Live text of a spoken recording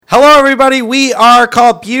everybody. We are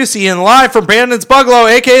called Busey and live from Brandon's Bungalow,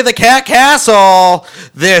 a.k.a. the Cat Castle.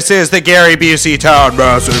 This is the Gary Busey Town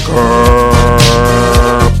Massacre.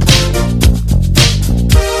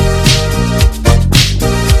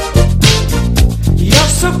 You're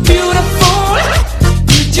so beautiful,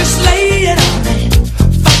 you just laid it on me.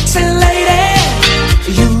 Foxy lady,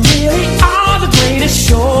 you really are the greatest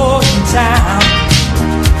show in town.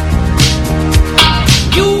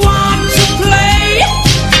 You want to play,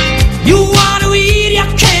 you want to eat your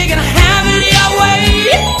cake and have it your way.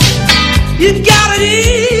 You got it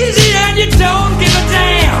easy and you don't give a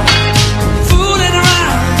damn. Fooling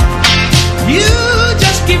around, you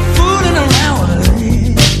just keep fooling around with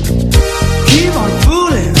me. Keep on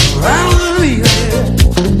fooling around with me.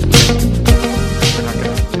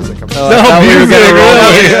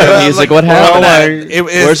 Music. What happened?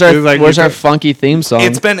 Where's our funky theme song?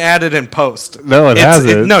 It's been added in post. No, it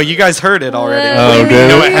hasn't. No, you guys heard it already. Oh, good.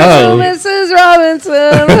 No, it hasn't. Mrs.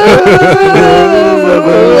 Robinson.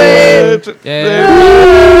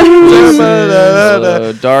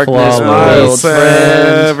 Darkness, my old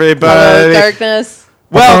friend. Everybody. Hello, darkness.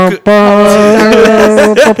 Well, Hello,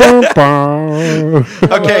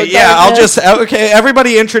 okay, yeah, darkness.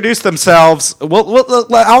 everybody introduce themselves. I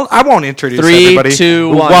won't introduce 3, everybody. 2,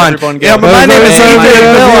 1. Everyone go. Yeah, my name is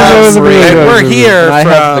Busey-Billips, and we're here I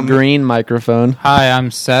have the from... green microphone. Hi,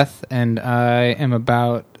 I'm Seth, and I am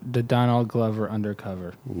about the Donald Glover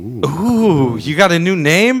undercover. Ooh, you got a new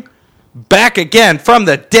name? Back again from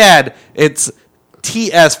the dead. It's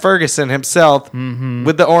T.S. Ferguson himself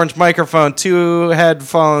with the orange microphone, 2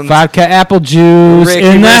 headphones. Vodka apple juice Ricky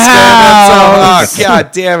in the house. Oh,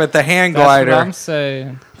 God damn it, the hand That's glider. what I'm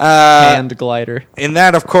saying. Hand glider. And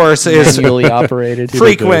that, of course, is Manually operated.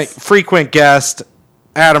 frequent guest,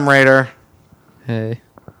 Adam Rader. Hey.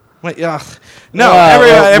 Wait, no,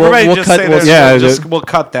 Well, everybody we'll just cut- say we'll- this. We'll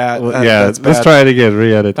cut that. Let's bad. try it again.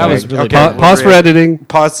 Re-edit. That was really Okay. good. Pause for editing.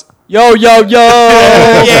 Pause. Yo. Yeah,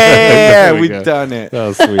 There we we've go. done it. That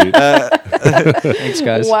was sweet. Thanks,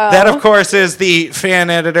 guys. Wow. That, of course, is the fan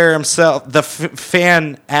editor himself, the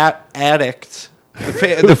fan addict. The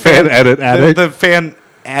fan addict. The fan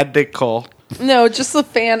addicle. No, just the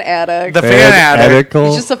fan addict. The fan addict.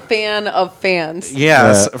 He's just a fan of fans.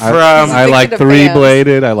 Yes, I like Thinking of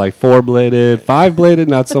 3-bladed. I like 4-bladed. 5-bladed,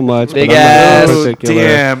 not so much. Big but I'm not ass. particular.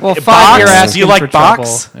 Damn. Well, Box? 5 you're Do asking you like for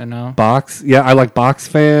box? trouble, you know? Box. Yeah, I like box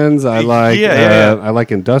fans. I like. Yeah. I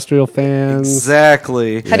like industrial fans.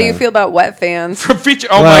 Exactly. How do you feel about wet fans? From feature.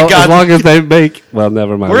 Oh Well, my God. as long as they make. Well,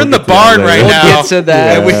 never mind. We're in the get to barn that right later. now. We'll get to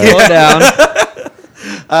that. Yeah. Slow down.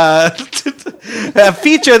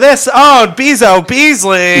 Feature this on Beezo,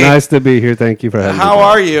 Beasley. Nice to be here. Thank you for having me. How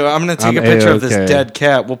are you? I'm going to take I'm a picture of this A-okay. dead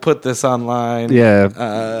cat. We'll put this online.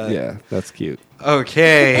 Yeah, that's cute.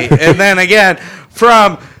 Okay. And then again,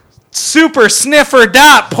 from Super Sniffer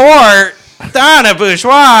Port, Donna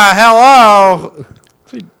Bourgois. Hello.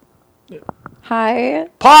 Hi.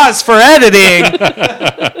 Pause for editing.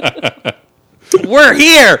 We're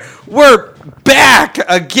here. We're back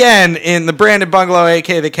again in the Brandon Bungalow,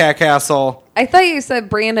 a.k.a. the Cat Castle. I thought you said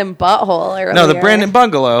Brandon Butthole earlier. No, the Brandon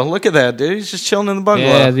Bungalow. Look at that, dude. He's just chilling in the bungalow.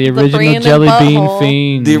 Yeah, the original Brandon jelly bean butthole.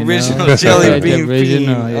 fiend. The you know? original jelly Yeah, bean the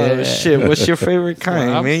original, fiend. yeah. Oh shit! What's your favorite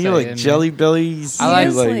kind, I'm man? You like saying, Jelly Bellies? I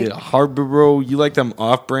You like- Harborough. You like them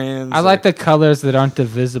off-brands? I like the colors that aren't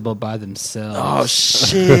divisible by themselves. Oh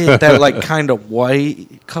shit! That like kind of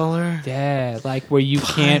white color. Yeah, like where you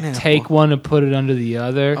can't Pineapple. take one and put it under the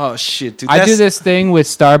other. Oh shit, dude! I do this thing with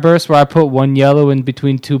Starburst where I put one yellow in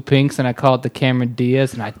between 2 pinks and I call it the Cameron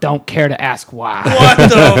Diaz, and I don't care to ask why. What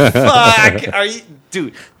the fuck are you,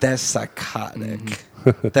 dude? That's psychotic.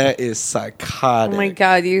 That is psychotic. Oh my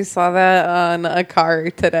God, you saw that on a car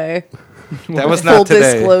today. That was Full not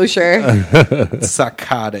today. disclosure.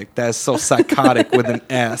 Psychotic. That's so psychotic with an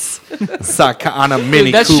S. On a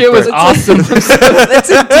Mini That Cooper. shit was awesome. That's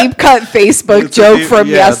a deep cut Facebook joke from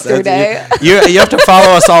yesterday. You have to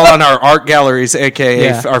follow us all on our art galleries, aka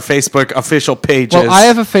Yeah. our Facebook official pages. Well, I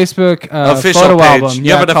have a Facebook Official photo page. album.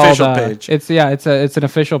 You have an called, official page. It's an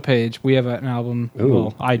official page. We have an album. Ooh.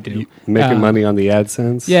 Well, I do. You making money on the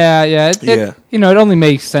AdSense? Yeah. Yeah. You know, it only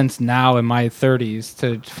makes sense now in my 30s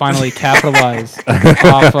to finally capitalize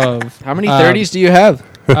off of. How many 30s do you have?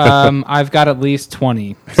 I've got at least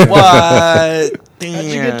 20. What? How'd Damn.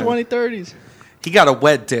 you get 20 30s? He got a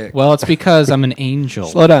wet dick. Well, it's because I'm an angel.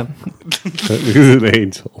 Slow down. He's an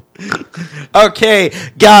angel. Okay,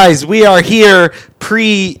 guys, we are here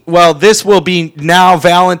well, this will be now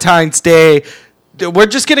Valentine's Day we're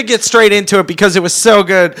just going to get straight into it because it was so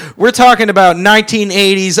good. We're talking about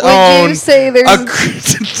 1980s Would you say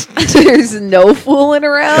there's no fooling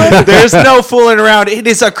around? There's no fooling around. It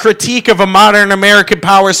is a critique of a modern American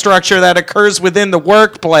power structure that occurs within the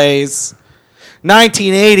workplace.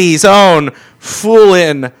 1980s own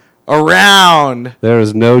Foolin' Around. There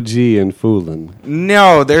is no G in Foolin'.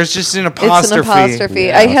 No, there's just an apostrophe. It's an apostrophe.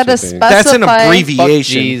 Yeah, I had to specify. That's an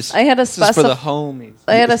abbreviation. I had to This is for specify. the homies.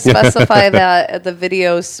 I had to specify that at the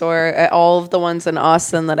video store, at all of the ones in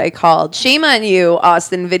Austin that I called. Shame on you,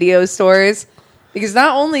 Austin video stores. Because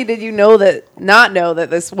not only did you not know that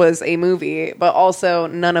this was a movie, but also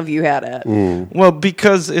none of you had it. Well,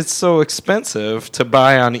 because it's so expensive to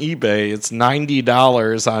buy on eBay. It's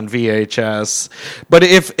 $90 on VHS. But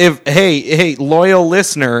if hey, loyal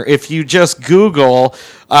listener, if you just Google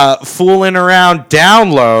Foolin' Around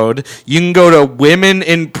download, you can go to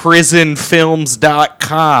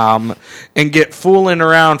womeninprisonfilms.com and get Foolin'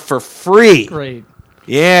 Around for free. Great.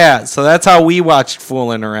 Yeah, so that's how we watched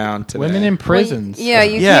Foolin' Around today. Women in prisons. You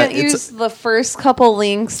can't use the first couple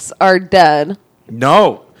links are dead.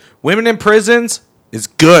 No. Women in Prisons is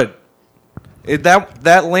good.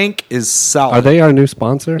 That link is solid. Are they our new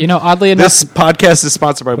sponsor? You know, oddly enough, This podcast is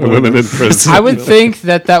sponsored by Women in Prison. I would think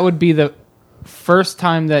that would be the first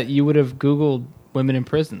time that you would have Googled women in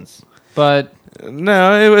prisons. But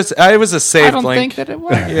No, it was a saved I don't link. think that it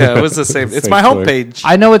was. Yeah, it was a saved. It's my Saved link. homepage.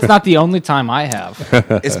 I know it's not the only time I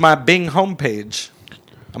have. It's my Bing homepage.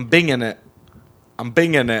 I'm binging it. I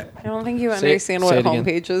don't think you understand say what it again.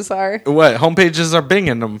 homepages are. What? Homepages are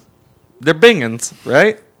binging them. They're bingins,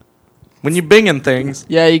 right? When you binging things.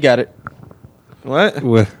 Yeah, you got it. What?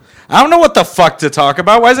 Well, I don't know what the fuck to talk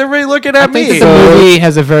about. Why is everybody looking I at think me? that the movie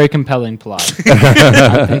has a very compelling plot.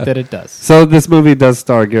 I think that it does. so this movie does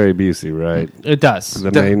star Gary Busey, right? It does.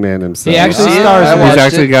 The main man himself. He actually Yeah, stars. I in He's watched it.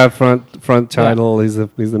 actually it. got front title. He's the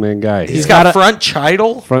main guy. He's got got a- front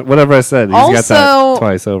chital. front whatever I said. He's got Also- that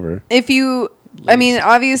twice over.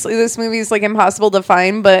 Obviously this movie is like impossible to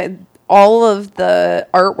find, but all of the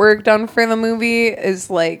artwork done for the movie is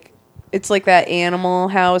like, it's like that Animal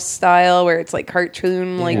House style where it's like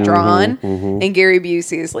cartoon like drawn, and Gary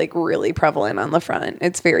Busey is like really prevalent on the front.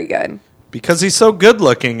 It's very good. Because he's so good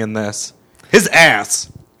looking in this. His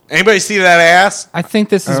ass. Anybody see that ass? I think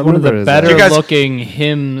this is I one of remember the his better You guys- looking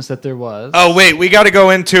hymns that there was. Oh wait, we got to go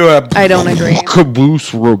into a I don't agree.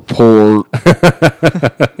 caboose report.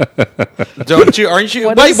 Don't you? Aren't you?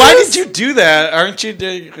 What Wait, is why this? did you do that? Aren't you?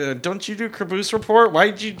 Don't you do caboose report?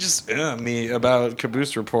 Why did you just me about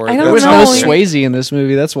caboose report? I don't There was know. no Swayze in this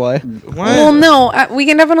movie. That's why. What? Well, no, we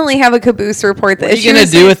can definitely have a caboose report. What are you gonna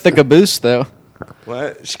do with the caboose, though?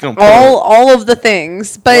 What? She gonna put all of the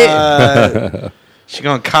things? But she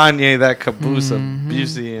gonna Kanye that caboose of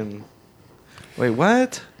Busey and wait,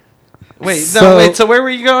 what? Wait, So- wait. So where were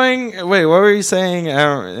you going? Wait, what were you saying?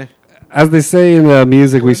 As they say in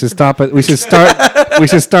music, we should stop it. We should start. We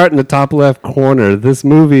should start in the top left corner. This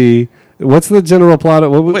movie. What's the general plot?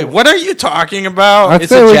 Wait, what are you talking about? It's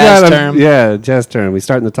say a we jazz got term. Yeah, jazz term. We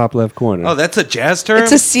start in the top left corner. Oh, that's a jazz term.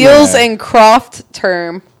 it's a Seals and Croft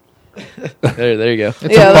term. There you go. It's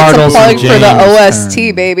Yeah, that's a Bartles plug and for the James OST,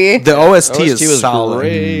 term. baby. the OST OST is was solid.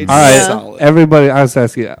 great. All right, Solid. everybody. I was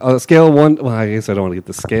asking on a scale of 1. Well, I guess I don't want to get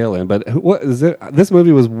the scale in, but what is it? This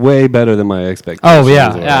movie was way better than my expectations. Oh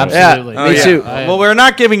yeah, were. absolutely. Oh, Me yeah. too. Well, we're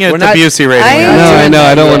not giving it We're the not- Busey rating. I I know.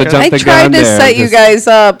 I don't want to jump I the tried gun to there. set you Just- guys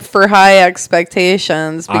up for high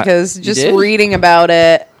expectations because just did? reading about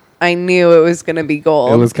it, I knew it was going to be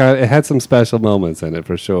gold. It was kind of. It had some special moments in it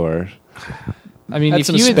for sure. I mean, Had if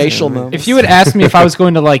some you had, spatial moments. if you had asked me if I was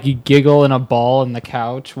going to like giggle in a ball in the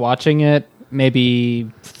couch watching it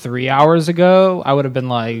maybe 3 hours ago, I would have been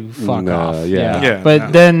like, "Fuck No, off." yeah. Yeah, But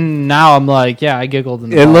no. then now I'm like, yeah, I giggled in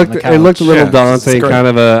the It ball looked. on the couch. It looked a little Yeah, it's daunting. great. Kind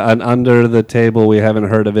of an under the table. We haven't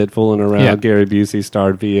heard of it fooling around. Yeah. Gary Busey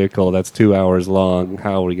starred vehicle. That's 2 hours long.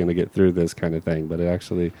 How are we going to get through this kind of thing? But it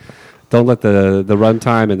actually. Don't let the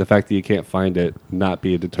runtime and the fact that you can't find it not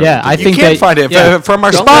be a deterrent. Yeah, I You think can't that- find it yeah. from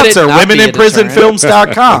our Don't let it sponsor, not be a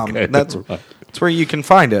womeninprisonfilms.com. Okay. That's where you can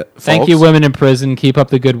find it. Thank folks. you, women in prison. Keep up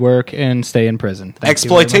the good work and stay in prison. Thank you very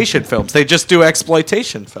much. Exploitation films. They just do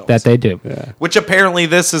exploitation films. That they do. Which apparently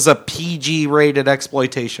this is a PG rated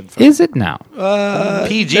exploitation film. Is it now?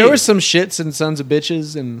 PG. There were some shits and sons of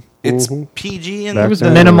bitches and It's PG in Back It was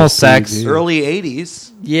then minimal was sex. PG. early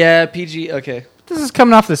 80s. yeah, PG. Okay, This is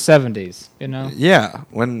coming off the 70s, you know? Yeah.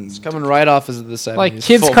 When coming right off as the 70s. Like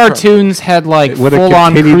kids' Full cartoons had like It would have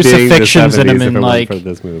full-on continued being the crucifixions in 70s them if it and weren't like for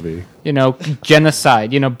this movie. you know,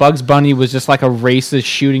 genocide. You know, Bugs Bunny was just like a racist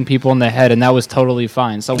shooting people in the head, and that was totally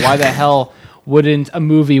fine. So why the hell wouldn't a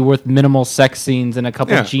movie with minimal sex scenes and a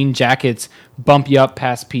couple of jean jackets bump you up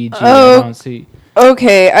past PG? Oh. I don't see.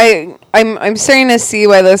 Okay, I'm starting to see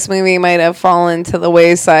why this movie might have fallen to the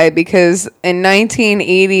wayside, because in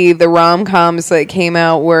 1980 the rom-coms that came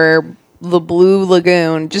out were The Blue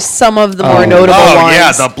Lagoon, just some of the more notable ones.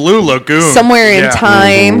 Yeah, The Blue Lagoon. Somewhere in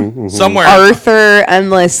Time, Somewhere. Arthur,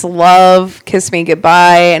 Endless Love, Kiss Me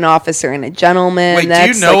Goodbye, An Officer and a Gentleman. Wait,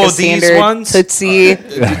 That's do you know like a these standard. ones? Tootsie,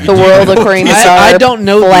 The World According to Star. I don't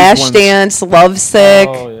know these ones. Flashdance, Lovesick.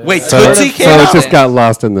 Oh, yeah. Wait, So, Tootsie so came it out? just got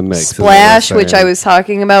lost in the mix. is what Splash, I'm which saying. I was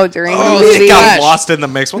talking about during the Oh, movie. it got lost in the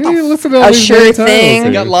mix. What the Hey, f- listen to all A these Sure great titles Thing.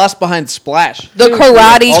 here. Got lost behind Splash. The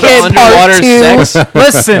Karate All the Kid underwater Part 2. sex.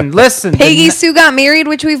 Listen. Peggy Sue Got Married,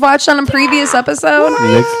 which we've watched on a previous episode.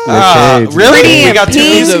 Nick Cage. really? Pretty We got in two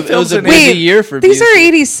Pink. Busey It was a films in busy it. year for These Busey. are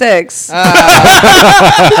 86.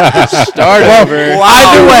 Start over.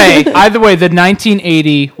 Either way, the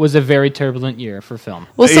 1980 was a very turbulent year for film.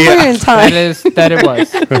 Well, somewhere in time. That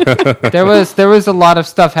it was. There was a lot of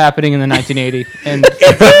stuff happening in the 1980, and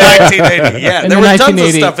 1980. Yeah, In there the was tons of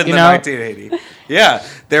 1980, stuff in the you know? 1980. Yeah,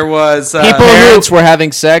 there was People Parents were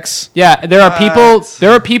having sex. yeah, there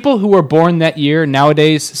are people who were born that year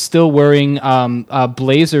nowadays still wearing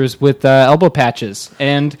blazers with elbow patches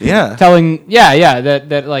and telling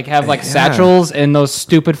that like have like satchels and those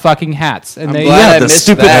stupid fucking hats, and they glad I the missed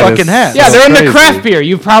stupid that. fucking hats. yeah, they're in the crazy. craft beer.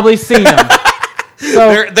 You've probably seen them. So,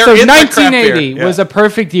 They're in the craft beer, 1980 yeah. was a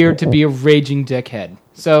perfect year to be a raging dickhead.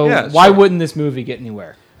 So Yeah, why sure. wouldn't this movie get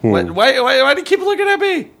anywhere? Why do you keep looking at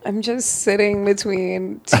me? I'm just sitting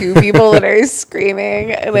between two people that are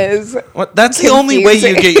screaming. And is What? That's the only way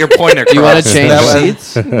you confusing. get your point across. You want to change That was-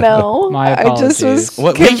 seats? no. My I just was. apologies.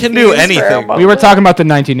 What- we can do confused for a anything. moment. We were talking about the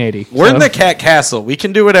 1980. We're in so- the Cat Castle. We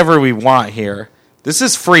can do whatever we want here. This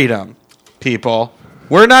is freedom, people.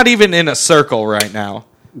 We're not even in a circle right now.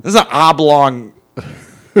 This is an oblong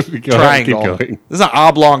triangle. Keep going. This is an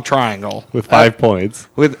oblong triangle With 5 points.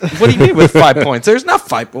 With what do you mean with 5 points? There's not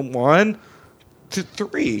 5. 1, 2,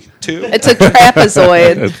 3, 2. It's a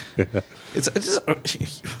trapezoid. It's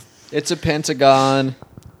It's a pentagon.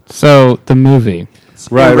 So the movie.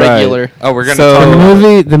 Right, Irregular. right. oh, we're gonna So- talk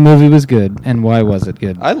about The movie was good, and why was it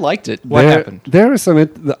good? I liked it. What happened? There are some.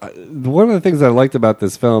 One of the things I liked about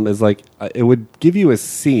this film is like it would give you a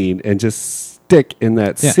scene and just stick in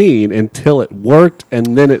that Yeah. scene until it worked,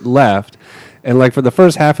 and then it left. And like for the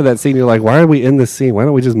first half of that scene, you're like, "Why are we in this scene? Why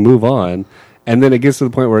don't we just move on?" And then it gets to the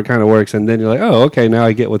point where it kind of works, and then you're like, "Oh, okay, now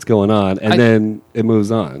I get what's going on," and then it moves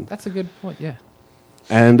on. That's a good point. Yeah.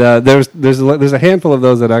 And there's a handful of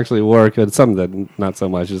those that actually work, and some that not so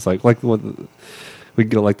much. It's like what we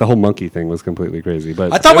go like the whole monkey thing was completely crazy.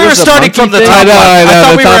 But I thought we There were was a starting monkey from the thing? top left. I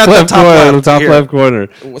thought we were at the top left. the top here. left corner.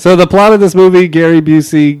 So the plot of this movie: Gary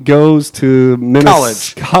Busey goes to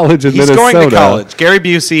college in He's Minnesota. going to college. Gary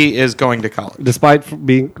Busey is going to college. Despite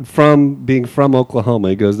being from Oklahoma,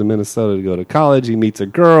 he goes to Minnesota to go to college. He meets a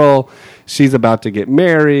girl. She's about to get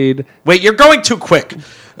married. Wait, you're going too quick.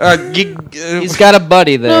 He's got a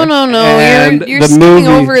buddy there. No. And You're the skipping movie-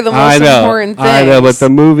 over the I most know, important things. I know, but the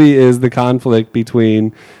movie is the conflict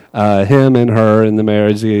between him and her in the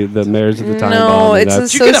marriage, the marriage at the time. No, bomb, and it's a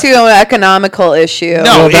that's- You get a- socioeconomical issue. No,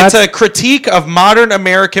 Well, it's that's- a critique of modern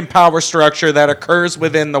American power structure that occurs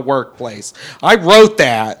within the workplace. I wrote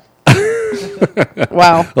that.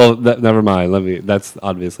 Wow. Well, never mind. That's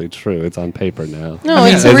obviously true. It's on paper now. No,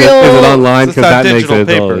 it's Is it real. online? It's Because not that makes digital it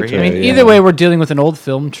paper, paper. yeah. I mean, either way, we're dealing with an old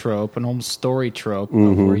film trope, an old story trope,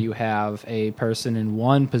 Mm-hmm. where you have a person in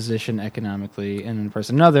one position economically and a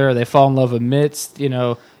person another. They fall in love amidst,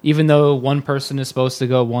 even though one person is supposed to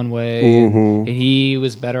go one way, Mm-hmm. and he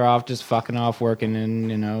was better off just fucking off working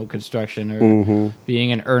in, construction or Mm-hmm.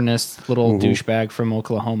 being an earnest little douchebag from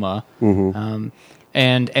Oklahoma.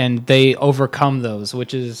 And they overcome those,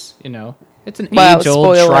 which is, it's an Wow,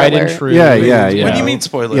 age-old, spoiler tried and alert. true. Yeah. What do you mean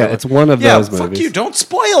spoiler? Yeah, alert? it's one of yeah, those fuck movies. you! Don't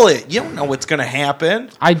spoil it. You don't know what's going to happen.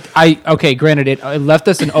 Okay, granted, it left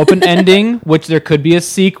us an open ending, which there could be a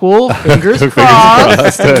sequel. Fingers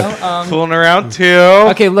crossed. Fooling around too.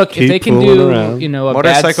 Okay, look, Keep if they can fooling do, around. a Motorcycle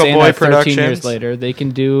Bad Santa Boy 13 Productions. years later, they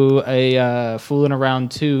can do a Fooling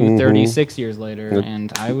Around 2 36 years later,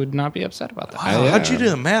 and I would not be upset about that. Wow, how'd you do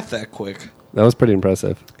the math that quick? That was pretty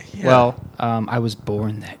impressive. Yeah. Well, I was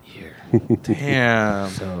born that year. Damn.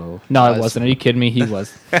 So no, I wasn't. Are you kidding me? He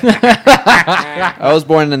was. I was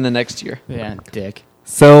born in the next year. Yeah, dick.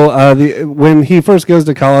 So when he first goes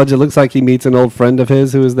to college, it looks like he meets an old friend of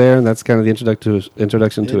his who is there, and that's kind of the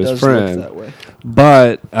introduction to It his does look friend. that way.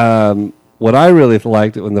 But what I really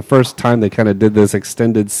liked when the first time they kind of did this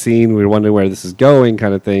extended scene, we were wondering where this is going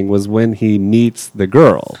kind of thing, was when he meets the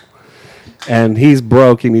girl. and he's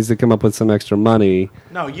broke. He needs to come up with some extra money.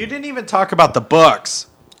 No, you didn't even talk about the books.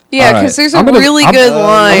 Yeah, because there's a really good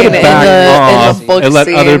line in the book and let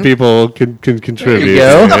scene. other people contribute.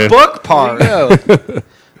 The book part.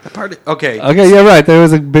 Okay. Okay, yeah, right. There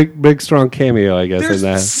was a big, strong cameo, I guess, There's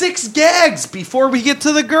in that. 6 gags before we get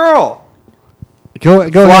to the girl.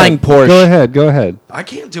 Go Flying ahead. Porsche. Go ahead. I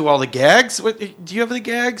can't do all the gags. Do you have the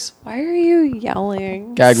gags? Why are you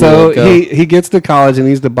yelling? So he gets to college and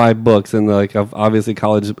needs to buy books, and like obviously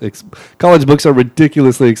college books are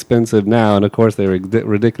ridiculously expensive now, and of course they were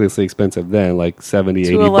ridiculously expensive then, like $70,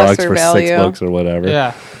 $80 for value. 6 books or whatever.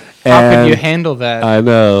 Yeah. How could you handle that? I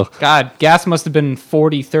know. God, gas must have been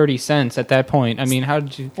 40, 30 cents at that point. I mean, how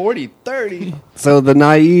did you... 40, 30. So the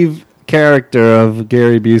naive character of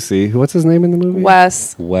Gary Busey, what's his name in the movie?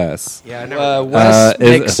 Wes. Yeah, I never. Wes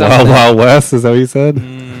makes something. Wow, Wes, is that what you said?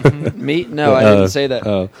 Mm-hmm. Me? No, I didn't say that.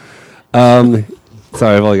 Sorry,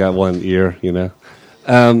 I've only got one ear,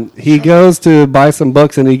 He goes to buy some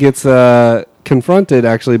books, and he gets confronted,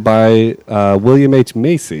 actually, by William H.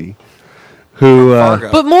 Macy, who...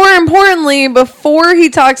 but more importantly, before he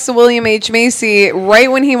talks to William H. Macy,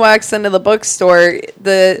 right when he walks into the bookstore,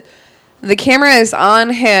 the camera is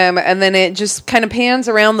on him, and then it just kind of pans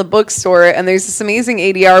around the bookstore, and there's this amazing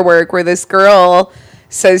ADR work where this girl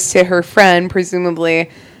says to her friend,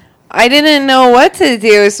 presumably, I didn't know what to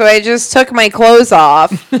do, so I just took my clothes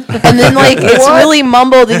off. And then, it's really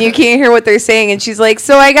mumbled, and you can't hear what they're saying, and she's like,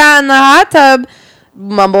 so I got in the hot tub,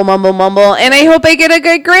 mumble, mumble, mumble, and I hope I get a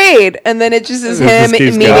good grade. And then it just is him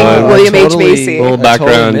meeting William H. Macy. Little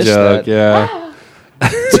background joke, yeah.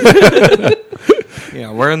 Yeah,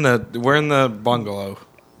 we're in the bungalow.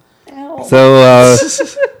 So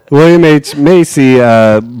William H. Macy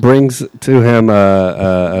brings to him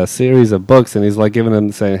a series of books, and he's like giving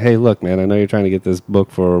him, saying, "Hey, look, man, I know you're trying to get this book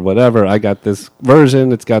for whatever. I got this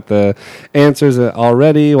version. It's got the answers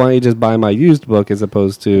already. Why don't you just buy my used book as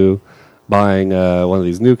opposed to buying one of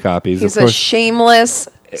these new copies?" He's a shameless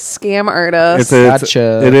scam artist.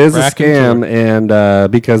 It is a scam,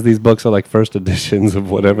 and because these books are like first editions of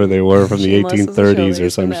whatever they were from the 1830s or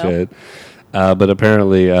some shit. But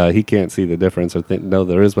apparently he can't see the difference or know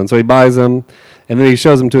there is one. So he buys them, and then he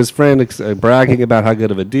shows them to his friend, bragging about how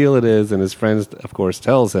good of a deal it is. And his friend, of course,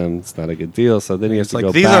 tells him it's not a good deal. So then he has to go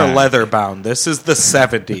back. These are leather bound. This is the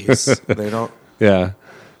 70s. They don't. Yeah.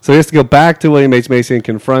 So he has to go back to William H. Macy and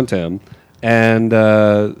confront him. And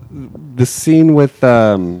the scene with...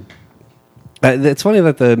 it's funny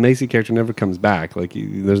that the Macy character never comes back. Like,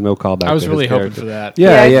 there's no callback. I was really hoping for that.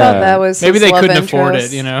 Yeah, I thought that was maybe they couldn't interest. afford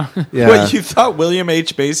it. Yeah. Wait, you thought William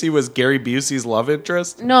H. Macy was Gary Busey's love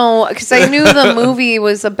interest? No, because I knew the movie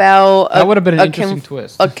was about that would have been an interesting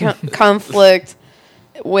twist. A conflict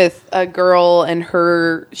with a girl and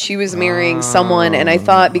she was marrying someone, and I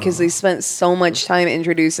thought because they spent so much time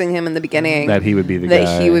introducing him in the beginning that he would be the guy.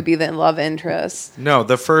 That he would be the love interest. No,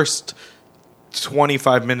 the first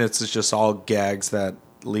 25 minutes is just all gags that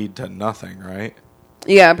lead to nothing, right?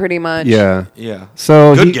 Yeah, pretty much. Yeah.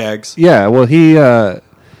 So good gags. Yeah, well,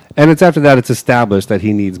 and it's after that it's established that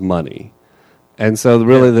he needs money. And so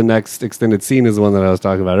really the next extended scene is the one that I was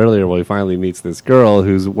talking about earlier, where he finally meets this girl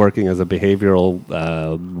who's working as a behavioral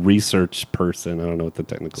research person. I don't know what the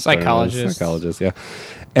technical term is. Psychologist, yeah.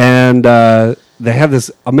 And they have this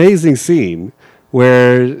amazing scene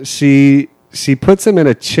where she puts him in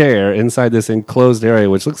a chair inside this enclosed area,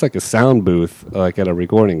 which looks like a sound booth, like at a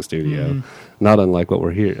recording studio. Not unlike what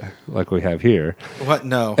we have here. What?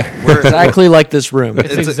 No, we're exactly like this room.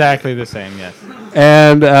 It's exactly the same. Yes.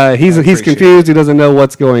 And he's confused. He doesn't know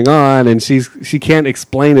what's going on, and she can't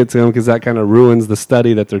explain it to him because that kind of ruins the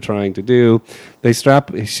study that they're trying to do.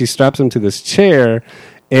 She straps him to this chair,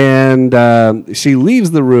 and she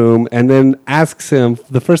leaves the room, and then asks him.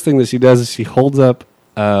 The first thing that she does is she holds up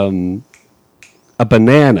a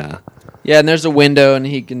banana. Yeah, and there's a window, and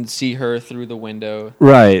he can see her through the window.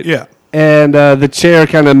 Right. Yeah. And the chair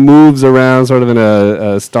kind of moves around sort of in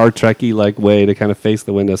a Star Trek-y like way to kind of face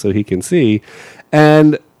the window so he can see.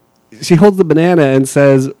 And she holds the banana and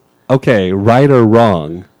says, okay, right or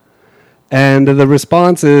wrong? And the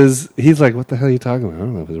response is, he's like, what the hell are you talking about? I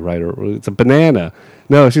don't know if it's right or wrong. It's a banana.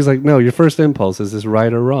 No, she's like, no, your first impulse is this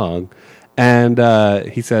right or wrong? And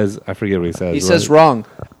he says, I forget what he says. He says wrong.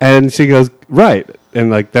 And she goes, right. And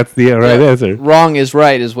like, that's the right answer. Wrong is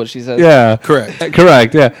right is what she says. Yeah.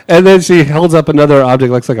 Correct, yeah. And then she holds up another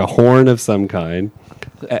object, looks like a horn of some kind.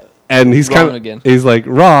 And he's wrong again. He's like,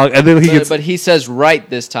 wrong. And then but he says right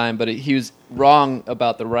this time, but he was wrong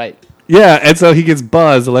about the right. Yeah, and so he gets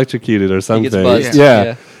buzzed, electrocuted or something. He gets buzzed.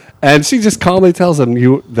 Yeah. And she just calmly tells him,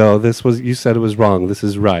 you said it was wrong. This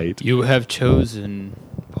is right. You have chosen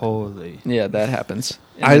Holy. Yeah, that happens.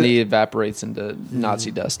 And then he evaporates into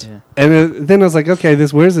Nazi dust. Yeah. And then I was like, okay,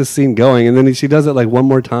 where's this scene going? And then she does it like one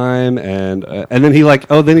more time, and then then he's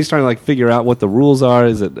trying to like figure out what the rules are.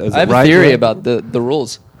 Is it I have right? a theory about the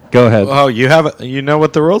rules. Go ahead. Oh, you know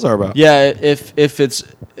what the rules are about? Yeah, if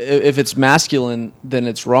it's masculine, then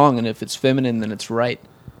it's wrong, and if it's feminine, then it's right.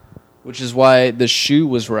 Which is why the shoe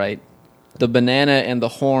was right. The banana and the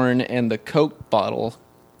horn and the Coke bottle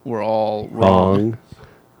were all wrong.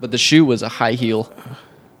 But the shoe was a high heel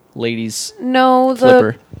ladies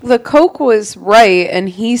flipper. The Coke was right, and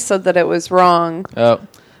he said that it was wrong. Oh,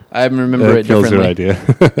 I remember it differently. Your idea.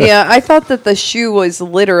 Yeah, I thought that the shoe was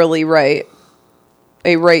literally right.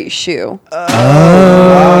 A right shoe.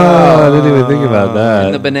 I didn't even think about that.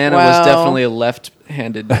 And the banana was definitely a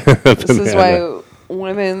left-handed. This is why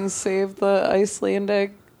women saved the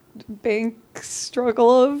Icelandic bank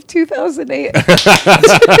struggle of 2008.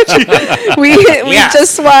 we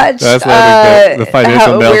just watched the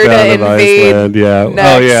financial meltdown of Iceland. Yeah.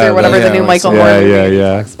 Next, or whatever the new Michael Moore movie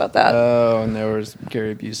talks about that. Oh, and there was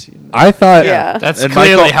Gary Busey. I thought that's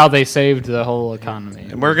clearly how they saved the whole economy.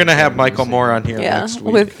 And we're gonna have Michael Moore on here next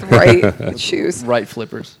week with right shoes, right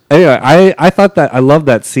flippers. Anyway, I thought that I loved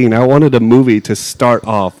that scene. I wanted a movie to start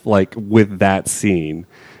off like with that scene,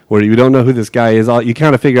 where you don't know who this guy is. You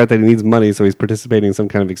kind of figure out that he needs money, so he's participating in some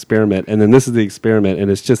kind of experiment. And then this is the experiment,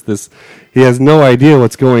 and it's just this. He has no idea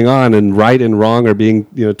what's going on, and right and wrong are being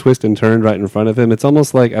twisted and turned right in front of him. It's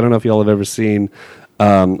almost like, I don't know if you all have ever seen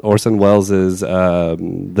Orson Welles'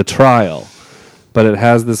 The Trial, but it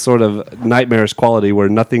has this sort of nightmarish quality where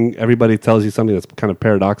everybody tells you something that's kind of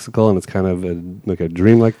paradoxical, and it's kind of like a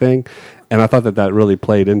dreamlike thing. And I thought that really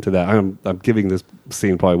played into that. I'm giving this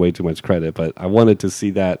scene probably way too much credit, but I wanted to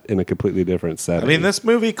see that in a completely different setting. I mean, this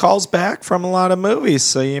movie calls back from a lot of movies,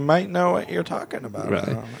 so you might know what you're talking about.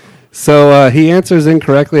 Right. So he answers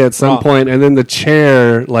incorrectly at some point, and then the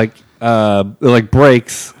chair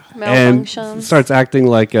breaks and starts acting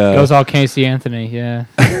like goes all Casey Anthony. Yeah.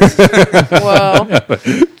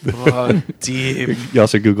 Whoa. Deep. Y'all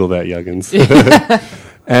should Google that, youngins.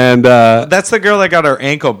 And that's the girl that got her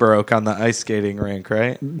ankle broke on the ice skating rink,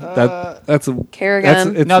 right? That's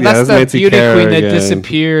Kerrigan. That's the beauty queen that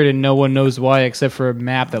disappeared, and no one knows why except for a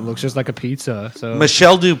map that looks just like a pizza. So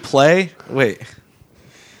Michelle Duplay. Wait.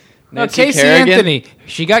 No, Casey Anthony.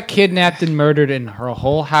 She got kidnapped and murdered, and her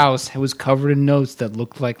whole house was covered in notes that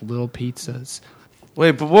looked like little pizzas.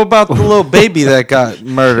 Wait, but what about the little baby that got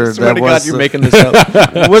murdered? Swear to God, you're making this up.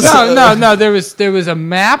 No. There was a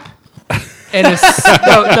map. And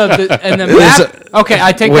the map. Okay,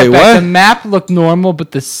 I take that back. What? The map looked normal,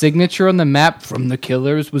 but the signature on the map from the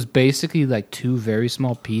killers was basically like two very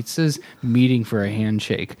small pizzas meeting for a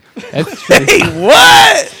handshake. That's true. Hey,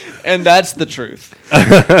 what? And that's the truth.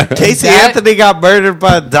 Casey Anthony got murdered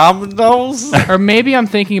by Domino's? Or maybe I'm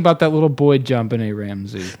thinking about that little boy jumping A.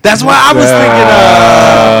 Ramsey. That's what I was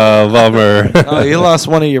thinking of. Bummer. Oh, you lost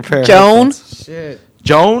one of your parents. Joan? Shit.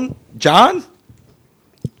 John?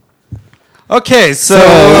 Okay, so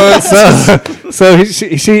the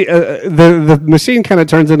machine kind of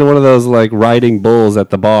turns into one of those like riding bulls at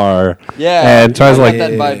the bar, and tries to like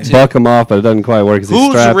buck him off, but it doesn't quite work.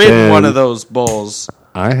 Who's ridden one of those bulls?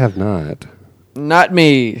 I have not. Not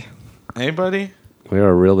me. Anybody? We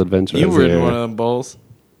are real adventurers. You ridden one of them bulls?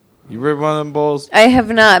 You ridden one of them bulls? I have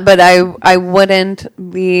not, but I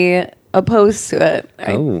wouldn't be opposed to it.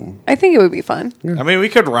 I think it would be fun. Yeah. I mean, we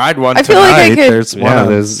could ride one I tonight. feel like I could. There's one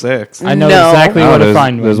on 6. I know exactly where to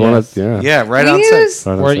find one. There's one. Yeah, right on 6.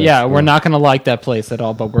 We're not going to like that place at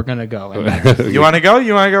all, but we're going to go. You want to go?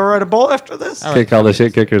 You want to go ride a bull after this? Kick all the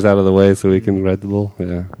shit kickers out of the way so we can ride the bull.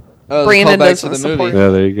 Yeah. Oh, Brandon doesn't support. Yeah,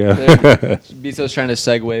 there you go. Beezo's trying to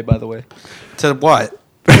segue, by the way. To what?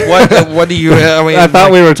 What do you? I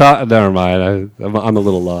thought we were talking. Never mind. I'm a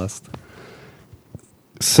little lost.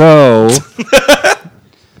 So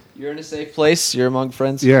you're in a safe place. You're among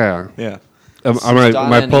friends. Yeah. Am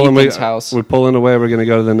I pulling? House. We're pulling away. We're going to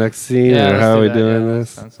go to the next scene. Yeah, or how are we doing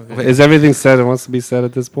this? Is everything said? It wants to be said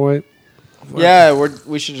at this point. Yeah,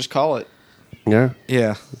 we should just call it. Yeah.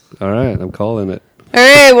 Yeah. All right. I'm calling it. All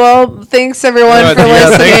right. Well, thanks everyone for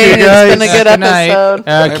listening. Thank you, guys. It's been a good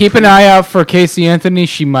episode. Keep an eye out for Casey Anthony.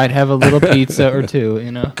 She might have a little pizza or two.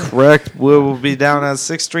 Correct. We will be down on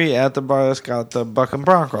 6th Street at the bar that's got the Buck and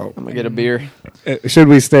Bronco. I'm gonna get a beer. Should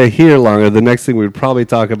we stay here longer? The next thing we'd probably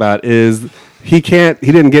talk about is he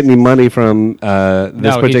didn't get any money from this No, he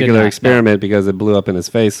did particular not, experiment because it blew up in his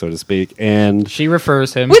face, so to speak. And She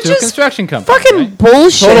refers him Which to a is construction company. Fucking right?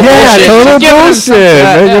 bullshit. total bullshit.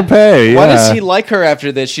 Make her pay. Why yeah. does he like her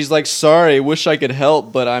after this? She's like, sorry, wish I could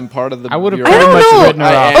help, but I'm part of the. I would have bureau- pretty I much don't know. written her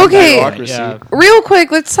off. Okay. bureaucracy. Yeah. Real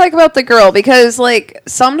quick, let's talk about the girl because, like,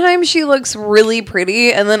 sometimes she looks really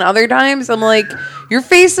pretty, and then other times I'm like, your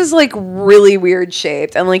face is like really weird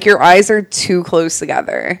shaped, and like your eyes are too close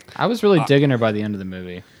together. I was really digging her by the end of the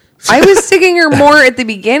movie. I was digging her more at the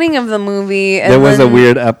beginning of the movie. And There was a then,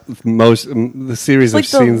 weird the series like, of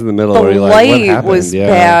scenes in the middle the where you're like, what light happened? was Yeah,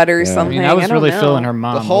 bad or I something. mean, I was don't really know. feeling her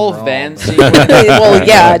mom. The whole overall. van scene. Well,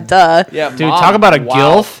 yeah, duh. Yeah, Dude, Mom, talk about a wow.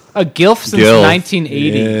 gilf. A gilf since Gilf.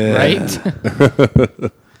 1980, Yeah.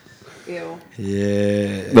 right? Ew.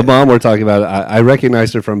 Yeah. The mom we're talking about, I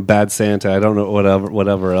recognized her from Bad Santa. I don't know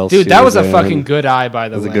whatever else. Dude, she that was a in. fucking good eye, by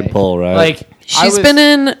the way. That was a good pull, right? Like, She's been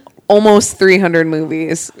in almost 300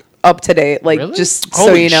 movies up to date. Like, Really? just so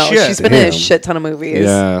Holy you know, shit. she's been in a Damn. shit ton of movies.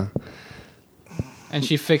 Yeah. And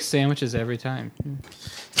she fixed sandwiches every time.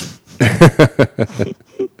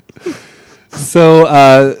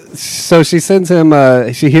 So she sends him.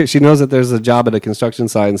 She knows that there's a job at a construction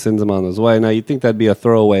site and sends him on his way. Now you'd think that'd be a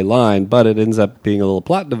throwaway line, but it ends up being a little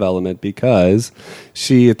plot development because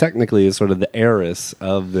she technically is sort of the heiress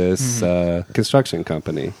of this construction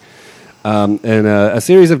company. And a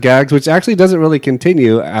series of gags, which actually doesn't really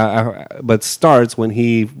continue, but starts when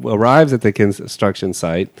he arrives at the construction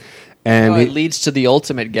site, and It leads to the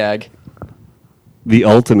ultimate gag. the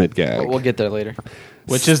ultimate gag. But we'll get there later.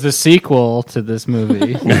 Which is the sequel to this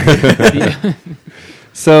movie.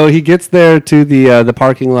 So he gets there to the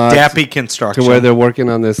parking lot, Dappy Construction. to where they're working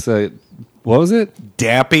on this. What was it?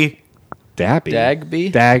 Dappy. Dappy.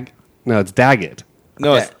 Dagby? Dag. No, it's Daggett.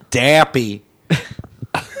 No, it's Dappy.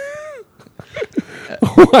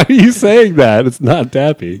 Why are you saying that? It's not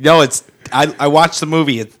Dappy. No, it's. I watched the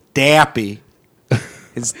movie. It's Dappy.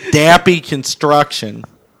 It's Dappy Construction.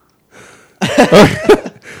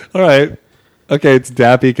 All right. Okay, it's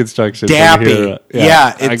Dappy Construction. from Dappy. here.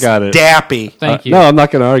 Yeah, I it's got it. Dappy. Thank you. No, I'm not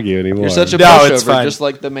going to argue anymore. You're such a No, it's pushover, fine. just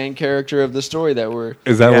like the main character of the story that we're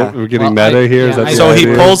Is that Yeah. what we're getting Well, meta here? yeah, Is that I- the So he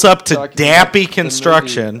idea? pulls up to talking about Dappy the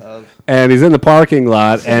Construction. movie of- And he's in the parking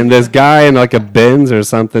lot, and this guy in like a Benz or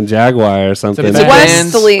something, Jaguar or something. It's It's a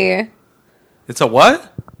Benz. Wesley. It's a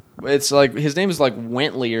what? It's like his name is like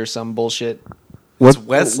Wentley or some bullshit. What's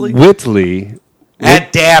Wesley? Whitley.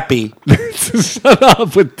 At Dappy. Shut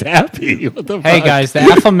up with Dappy. What the Hey, fuck? guys, the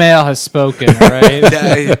alpha male has spoken, all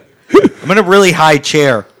right? I'm in a really high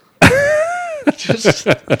chair. Just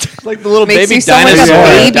like the little Makes baby you sound like a dinosaur.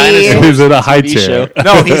 baby. Dinosaur He's in a high TV chair. show.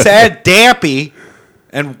 No, he's at Dappy,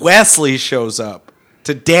 and Wesley shows up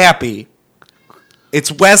to Dappy. It's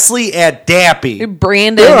Wesley at Dappy.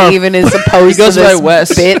 Brandon even is opposed He goes to this by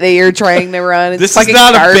Wes. bit that you're trying to run. It's This is fucking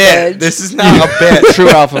not garbage. a bit. This is not a bit. True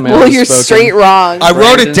alpha male. Well, has you're spoken. straight wrong. I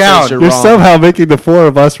wrote it Brandon down. says No, You're wrong. somehow making the four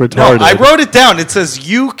of us retarded. I wrote it down. It says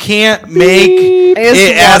you can't make I it as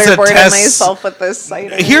just a waterboarded test. myself with this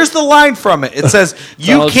site. Here's the line from it. It says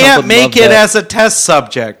you Donald can't Trump would make love it that. as a test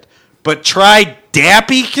subject, but try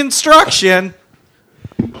Dappy Construction.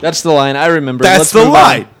 That's the line I remember. That's Let's the move on.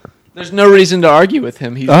 line. There's no reason to argue with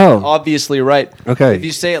him. He's Oh. obviously right. Okay. If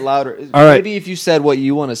you say it louder, All right. maybe if you said what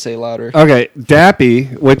you want to say louder. Okay,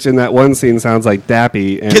 Dappy, which in that one scene sounds like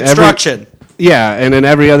Dappy. And Construction. Yeah, and in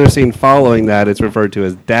every other scene following that, it's referred to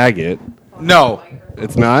as Daggett. No,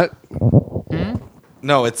 It's not?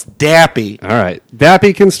 no, it's Dappy. All right.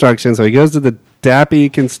 Dappy Construction. So he goes to the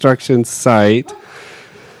Dappy Construction site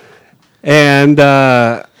and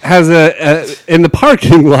has in the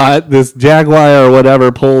parking lot, this Jaguar or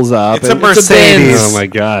whatever pulls up. It's a and- Mercedes. Oh, my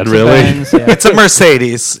God. It's a Really? Benz, yeah. It's a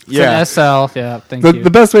Mercedes. It's Yeah. an SL, yeah, thank The, you. the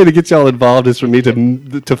best way to get y'all involved is for me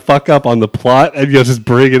to fuck up on the plot and you'll just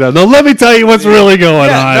bring it up. No, let me tell you what's really going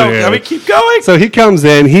on no, here. I mean, keep going. So he comes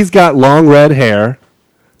in. He's got long red hair.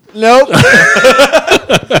 Nope.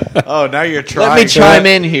 Oh, now you're trying. Let me chime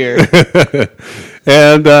in here.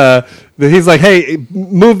 And he's like, "Hey,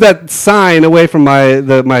 move that sign away from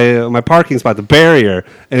my parking spot, the barrier."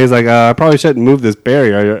 And he's like, "I probably shouldn't move this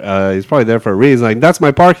barrier. He's probably there for a reason. Like, that's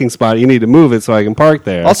my parking spot. You need to move it so I can park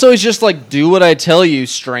there." Also, he's just like, do what I tell you,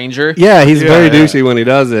 stranger. yeah, he's very yeah. douchey when he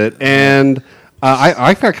does it. And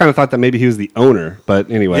I kind of thought that maybe he was the owner, but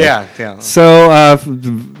anyway. Yeah. So,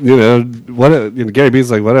 Gary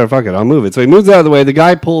Beasley's like, whatever, fuck it, I'll move it. So he moves out of the way. The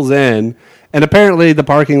guy pulls in, and apparently the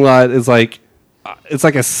parking lot is like, it's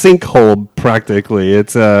like a sinkhole practically.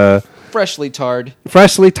 It's freshly tarred.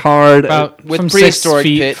 About with from 6 prehistoric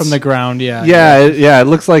feet pits. from the ground. Yeah. It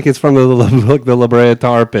looks like it's from the La Brea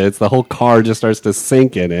tar pits. The whole car just starts to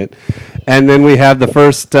sink in it, and then we have the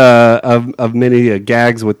first of many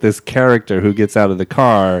gags with this character who gets out of the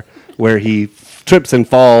car, where he trips and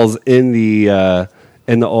falls in the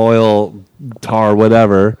oil, tar,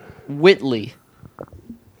 whatever. Whitley.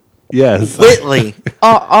 Yes, Whitley.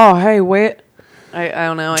 Hey, Whit. I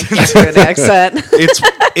don't know. I can't do an accent.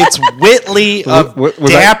 It's Whitley of Was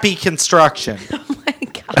Dappy Construction. Oh my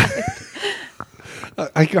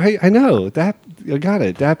god. I know that. I got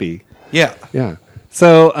it, Dappy. Yeah. Yeah.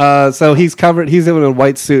 So he's covered. He's in a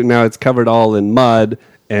white suit now. It's covered all in mud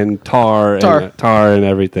and tar and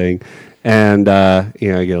everything. And I get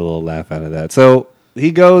a little laugh out of that. So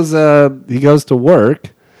he goes to work,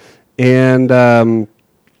 and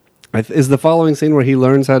is the following scene where he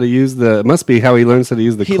learns how to use the? It must be how he learns how to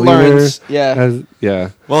use the cleaner. Yeah.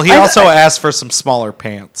 Well, he also asked for some smaller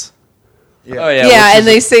pants. Oh yeah. Yeah, and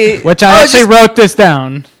they say, Which I actually wrote this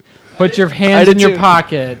down. Put your hands in your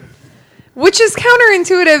pocket. which is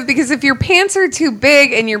counterintuitive because if your pants are too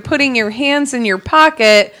big and you're putting your hands in your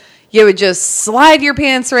pocket, you would just slide your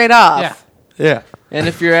pants right off. Yeah. And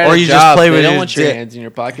if you're at Or a you job, just play they with don't your want your dick. hands in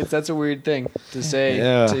your pockets. That's a weird thing to say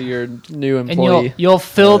Yeah. to your new And employee. you'll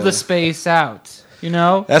fill the space out. You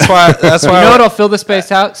know? That's why. That's why. You know what'll fill the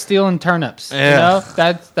space out? Stealing turnips. Yeah. You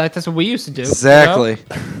know? That's what we used to do. Exactly. You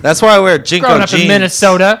know? That's why I wear Jinko Growing up jeans. in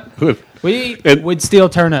Minnesota, we would steal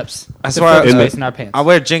turnips. That's to why fill the space in our pants. I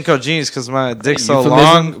wear Jinko jeans because my dick's so Euphemism?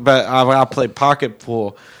 long, but I play pocket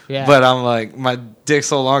pool. Yeah. But I'm like, my dick's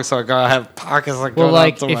so long, so I gotta have pockets like Well, going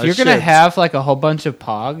like, up to if my you're going to shits. have, like, a whole bunch of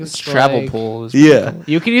pogs. travel like, pool. Is Yeah.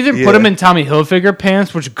 You could either Yeah. put them in Tommy Hilfiger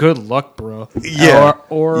pants, which good luck, bro. Yeah.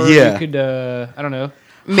 Or Yeah. you could, I don't know.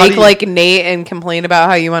 Make like Nate and complain about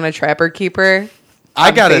how you want a trapper keeper. I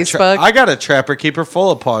on got Facebook. a trapper keeper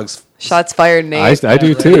full of pogs. Shots fired, Nate. I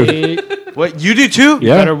do too. Right? What, you do too?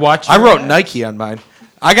 Yeah. Better watch I your wrote ass. Nike on mine.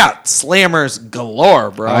 I got slammers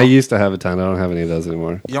galore, bro. I used to have a ton. I don't have any of those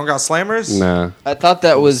anymore. You don't got slammers? Nah. I thought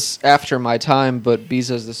that was after my time, but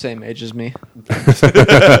Beezo's the same age as me.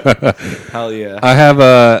 Hell yeah. I have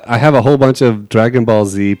a whole bunch of Dragon Ball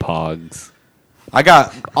Z pogs. I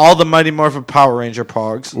got all the Mighty Morphin Power Ranger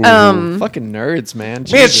pogs. Fucking nerds, man. Man,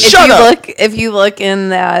 Jesus. shut up. If you look in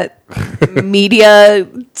that media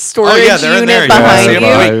storage they're in unit there. behind Yeah, you.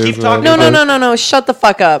 yeah. Wait, keep talking. No. Shut the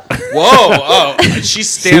fuck up. Whoa. Oh, she's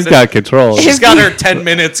standing. She's got control. She's got her 10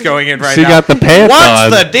 minutes going in right She now. got the pants What's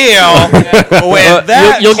on. the deal with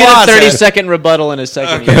that You'll get a closet? 30-second rebuttal in a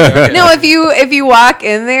second. Okay. Okay. No, if you walk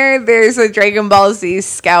in there's a Dragon Ball Z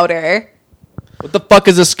scouter. What the fuck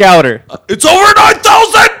is a scouter? It's over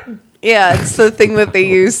 9,000! Yeah, it's the thing that they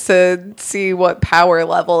use to see what power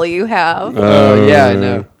level you have. Yeah, I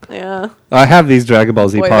know. Yeah. I have these Dragon Ball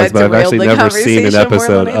Z Boy, pogs, that but I've derailed actually the never seen an conversation more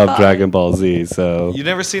episode than I of thought. Dragon Ball Z. So You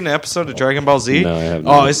never seen an episode of Dragon Ball Z? No, I haven't.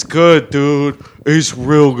 Oh, it's good, dude. It's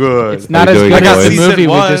real good. It's not Are as you good doing as the boys? Season movie we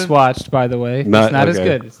one. just watched, by the way. Not- it's not as okay.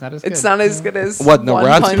 good. It's not as good. It's not as good as What, One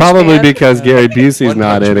Naruto? Punch probably Man. because Gary Busey's One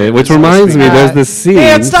not Punch in Man it, which is reminds me, supposed to be there's bad. this scene.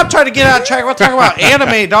 Man, stop trying to get out of track. We're talking about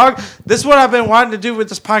anime, dog. This is what I've been wanting to do with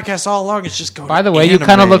this podcast all along. It's just go. By to the way, you anime.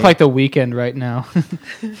 kind of look like The Weeknd right now.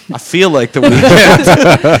 I feel like the weekend.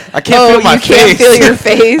 I can't feel my you face. can't feel your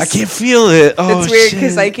face. I can't feel it. Oh, It's weird shit.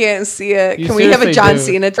 because I can't see it. You Can we have a seriously John do.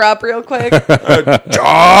 Cena drop real quick?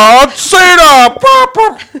 John Cena.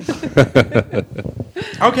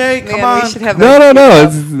 Okay, come Man, on. we should have No.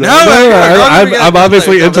 It's, I'm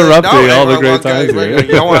obviously interrupting all the great times You here.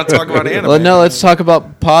 don't want to talk about anime. Well, no, let's talk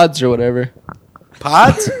about pods or whatever.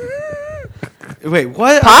 Pods? Wait,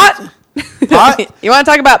 what? Pot? Pot? You want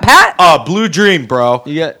to talk about Pat? Blue Dream, bro.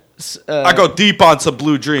 You got I go deep on some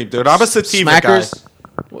Blue Dream, dude. I'm a sativa guy. Smackers,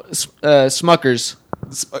 Smuckers.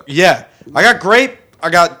 Yeah. I got grape. I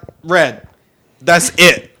got red. That's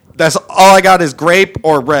it. That's all I got is grape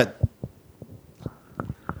or red.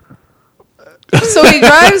 So he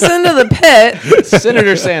drives into the pit.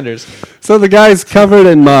 Senator Sanders. So the guy's covered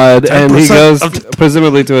in mud, and he 10% goes of the-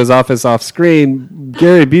 presumably to his office off screen.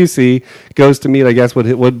 Gary Busey goes to meet, I guess, what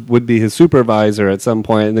would be his supervisor at some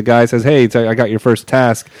point, and the guy says, "Hey, I got your first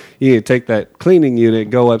task. You need to take that cleaning unit,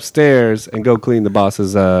 go upstairs, and go clean the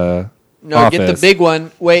boss's No, office." get the big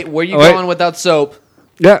one. Wait, where you Wait. going without soap?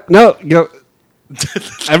 Yeah, no,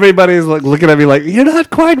 everybody's like looking at me like, "You're not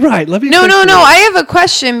quite right." Let me. No. fix it." I have a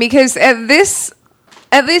question because at this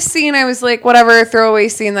scene, I was like, whatever, throwaway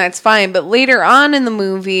scene, that's fine. But later on in the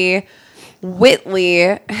movie,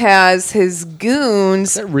 Whitley has his goons.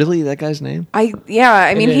 Is that really that guy's name? I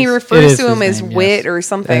mean, he is. It refers is to him his as name, Wit yes. or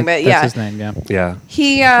something. But That's yeah, his name, yeah.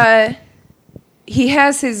 Yeah. he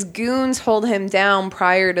has his goons hold him down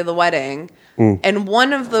prior to the wedding. And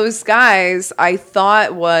one of those guys I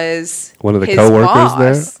thought was one of the his coworkers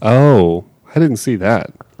boss. there. Oh, I didn't see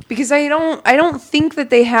that. Because I don't think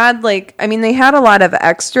that they had like, I mean, they had a lot of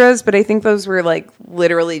extras, but I think those were like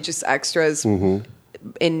literally just extras in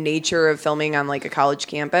nature of filming on like a college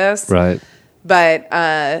campus. Right. But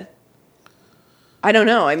I don't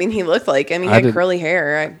know. I mean, he looked like him. He had curly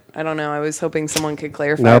hair. I don't know. I was hoping someone could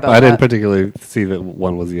clarify. Nope, about I didn't that. particularly see that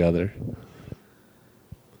one was the other.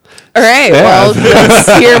 All right. Well,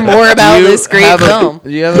 let's hear more about this great film. Do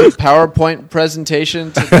you have a PowerPoint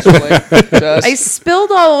presentation to display to us? I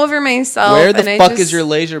spilled all over myself. Where the and fuck is your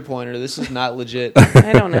laser pointer? This is not legit.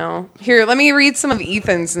 I don't know. Here, let me read some of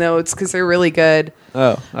Ethan's notes because they're really good.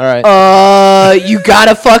 Oh, all right. You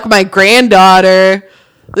gotta fuck my granddaughter.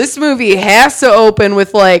 This movie has to open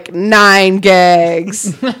with like 9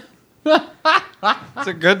 gags. Those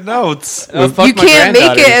are good notes. You can't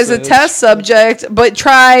make it as a test subject, but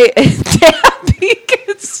try dappy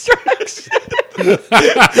construction. Yeah,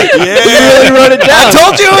 You really wrote it down. I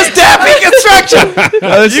told you it was dappy construction.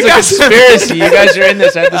 This is a conspiracy. You guys are in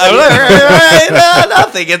this. I have to see.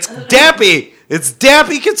 Nothing. It's dappy. It's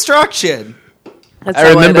dappy construction. I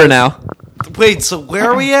remember now. Wait, so where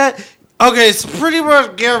are we at? Okay, so pretty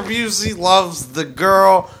much Gary Busey loves the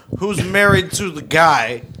girl who's married to the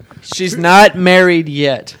guy. She's not married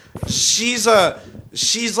yet. She's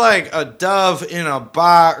like a dove in a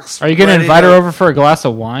box. Are you gonna invite her over for a glass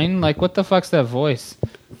of wine? Like, what the fuck's that voice?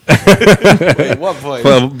 Wait, what voice?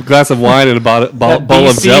 Well, a glass of wine and a bowl of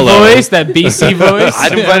BC Jello. voice, that BC voice.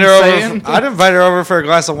 I'd invite her over. I'd invite her over for a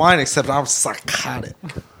glass of wine. Except I'm psychotic,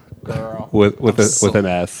 girl. With an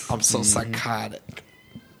S. I'm so psychotic.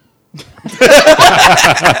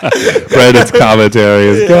 Reddit's commentary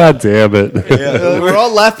is, God damn it. Yeah. We're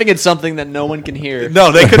all laughing at something that no one can hear.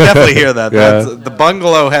 No, they could definitely hear that. Yeah. The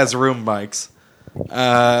bungalow has room mics.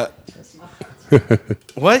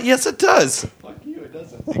 What? Yes, it does. Fuck you, it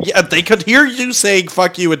doesn't. Yeah, they could hear you saying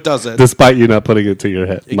 "fuck you," it doesn't. Despite you not putting it to your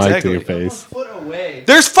head, mic to Exactly. your face.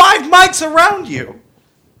 There's 5 mics around you.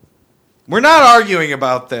 We're not arguing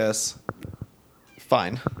about this.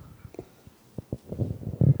 Fine.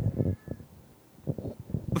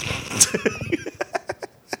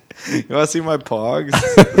 You want to see my pogs?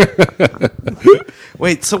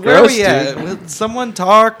 Wait, so where Gross, are we at? Will someone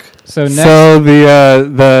talk? So next, So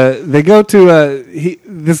they go to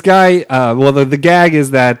this guy. Well, the gag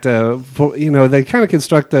is that they kind of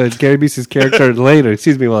construct Gary Busey's character later.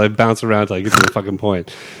 Excuse me, while I bounce around till I get to the fucking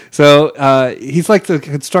point. So he's like the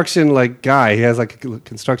construction guy. He has like a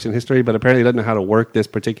construction history, but apparently doesn't know how to work this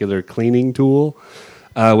particular cleaning tool.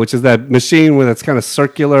 Which is that machine that's kind of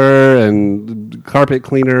circular and carpet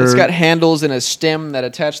cleaner. It's got handles and a stem that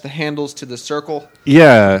attach the handles to the circle.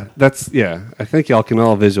 Yeah, I think y'all can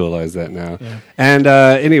all visualize that now. Yeah. And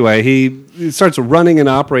anyway, he starts running and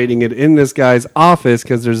operating it in this guy's office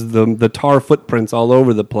because there's the tar footprints all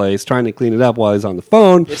over the place, trying to clean it up while he's on the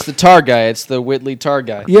phone. It's the tar guy. It's the Whitley tar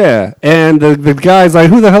guy. Yeah, and the guy's like,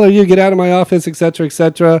 "Who the hell are you? Get out of my office," etc.,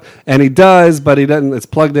 etc. And he does, but he doesn't. It's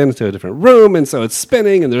plugged into a different room, and so it's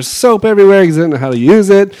spinning, and there's soap everywhere. He doesn't know how to use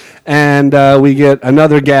it, and we get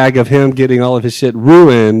another gag of him getting all of his shit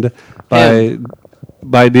ruined by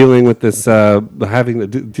dealing with this, having to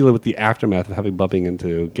dealing with the aftermath of having bumping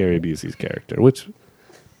into Gary Busey's character, which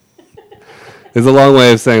is a long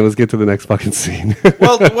way of saying let's get to the next fucking scene.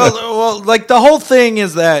 well, like the whole thing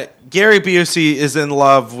is that Gary Busey is in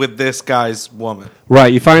love with this guy's woman.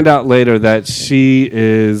 Right. You find out later that he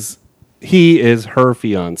is her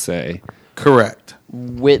fiance. Correct.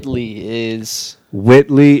 Whitley is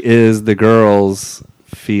the girl's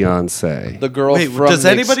fiance. the girl Wait, from does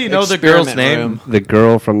the anybody know the girl's experiment name? room. The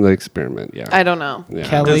girl from the experiment, yeah. I don't know. Yeah,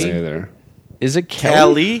 Kelly? either. Is it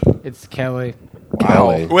Kelly? Kelly? it's Kelly.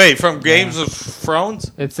 Kelly. Wait, from Games of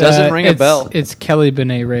Thrones? It Doesn't ring a bell. It's Kelly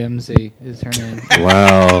Benet Ramsey is her name.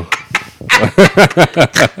 Wow.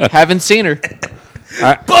 Haven't seen her.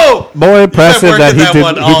 Boom! More impressive I've that worked he at that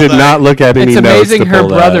one did all night. not look at any It's notes amazing to her pull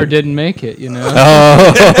that. brother didn't make it, you know.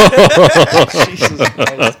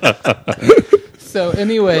 So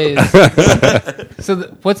anyways,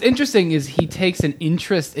 what's interesting is he takes an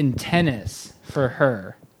interest in tennis for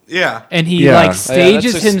her. Yeah. And he Yeah. like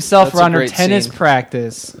stages that's a- himself that's a around her great tennis scene.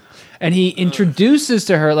 practice. And he introduces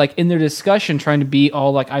to her, like in their discussion, trying to be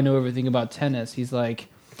all like, I know everything about tennis. He's like,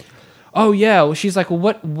 oh yeah. Well, she's like,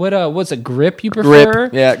 well, what's a grip you prefer?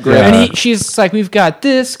 Grip. Yeah, grip. And she's like, we've got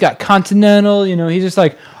this, got continental. You know, he's just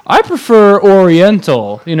like, I prefer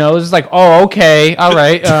oriental. You know, it's just like, oh, okay, all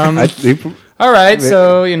right. All right,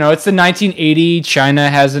 so it's the 1980. China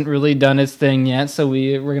hasn't really done its thing yet, so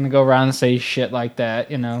we're gonna go around and say shit like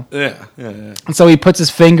that, Yeah. And so he puts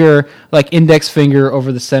his finger, like index finger,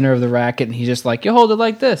 over the center of the racket, and he's just like, "You hold it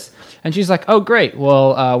like this." And she's like, "Oh, great.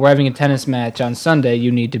 Well, we're having a tennis match on Sunday.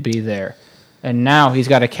 You need to be there." And now he's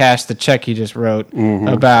got to cash the check he just wrote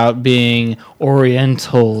about being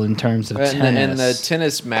oriental in terms of tennis. And the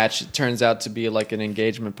tennis match turns out to be like an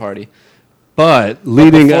engagement party. But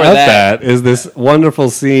leading up that is this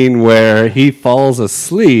wonderful scene where he falls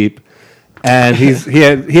asleep, and he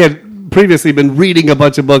had previously been reading a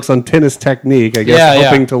bunch of books on tennis technique, I guess,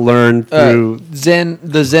 hoping to learn through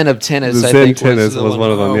the Zen of tennis. The I Zen think tennis was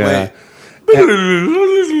one of them.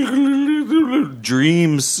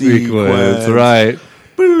 Dream sequence, right?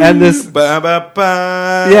 And this,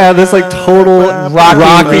 this like total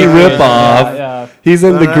Rocky ripoff. Yeah. He's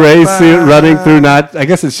in the gray suit, running through. I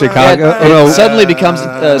guess it's Chicago. It suddenly becomes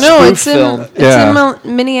a spoof film. It's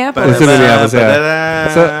in Minneapolis. It's in Minneapolis.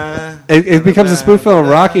 Yeah. So it becomes a spoof film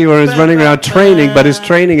of Rocky where he's running around training, but his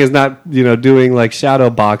training is not doing like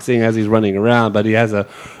shadow boxing as he's running around, but he has a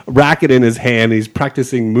racket in his hand. He's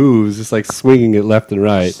practicing moves, just like swinging it left and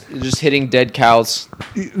right, just hitting dead cows.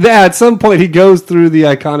 Yeah, at some point he goes through the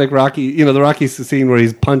iconic Rocky, the Rocky scene where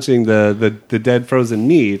he's punching the dead frozen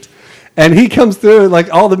meat, and he comes through and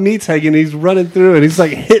like all the meat's hanging. He's running through and he's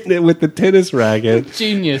like hitting it with the tennis racket.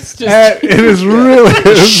 Genius! It is really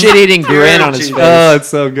shit-eating grin on his face. Oh, it's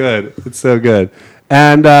so good! It's so good.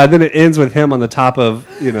 And then it ends with him on the top of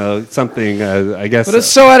something. I guess, but it's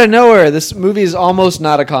so out of nowhere. This movie is almost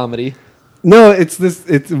not a comedy. No, it's this.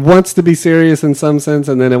 It wants to be serious in some sense,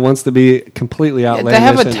 and then it wants to be completely outlandish. To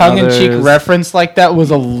have a tongue-in-cheek reference like that was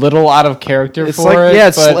a little out of character it's for like, it. Yeah,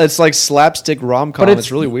 it's like slapstick rom-com. But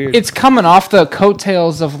it's really weird. It's coming off the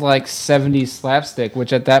coattails of like 70s slapstick,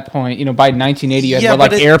 which at that point, by 1980, you had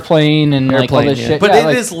like Airplane and like all this shit. But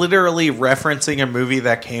it is literally referencing a movie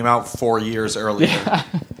that came out 4 years earlier. Yeah.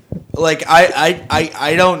 Like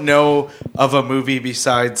I don't know of a movie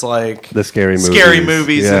besides like the scary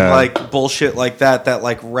movies and like bullshit like that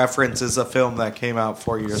like references a film that came out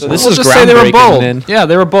 4 years. So ago. this is just say they were bold. Then. Yeah,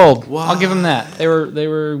 they were bold. Wow. I'll give them that. They were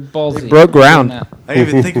ballsy. They broke ground. I didn't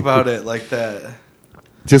even think about it like that.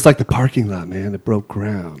 Just like the parking lot, man, it broke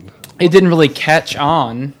ground. It didn't really catch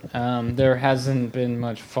on. There hasn't been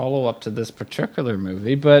much follow up to this particular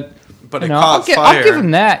movie, but it caught fire. I'll give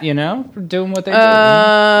them that, for doing what they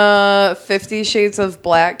did. 50 Shades of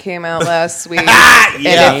Black came out last week.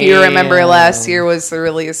 And if you remember, last year was the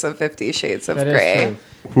release of 50 Shades of Grey.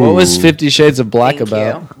 What was 50 Shades of Black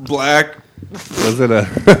about? Black. Was it a...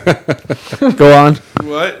 Go on.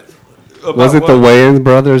 What? About was it what? the Wayans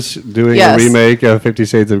brothers doing a remake of 50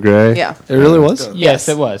 Shades of Grey? Yeah. It really was? Yes,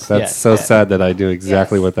 it was. That's so sad that I knew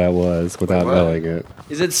exactly what that was without knowing it.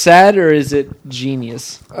 Is it sad or is it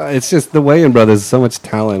genius? It's just the Wayans brothers, so much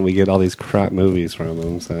talent. We get all these crap movies from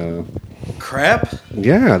them. So crap?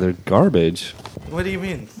 Yeah, they're garbage. What do you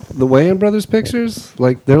mean? The Wayans brothers pictures,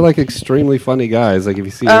 like they're like extremely funny guys. Like if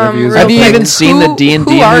you see interviews, have you even seen the D&D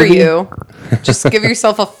movie? Who are you? Just give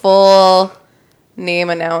yourself a full name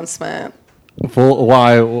announcement.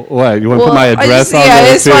 Why? What? You want to put my address on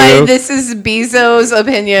there it's too? fine. This is Beezo's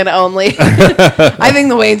opinion only. I think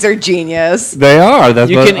the Wayans are genius. They are.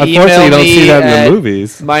 That's unfortunately, you don't see that in the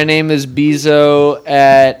movies. My name is Beezo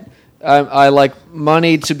at I like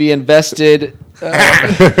money to be invested. .com.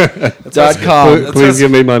 Please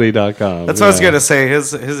give me money.com. That's what I was going to say.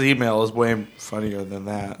 His email is way funnier than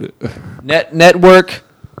that. Network.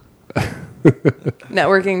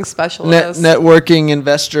 Networking specialist. Networking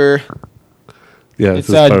investor. Yeah, it's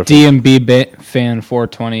DMB fan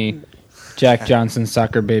 420 Jack Johnson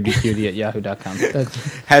soccer baby cutie at yahoo.com.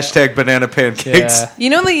 Hashtag banana pancakes. Yeah.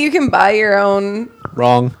 You know that you can buy your own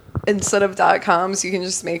wrong. Instead of .coms, you can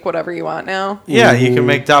just make whatever you want now. Yeah, you can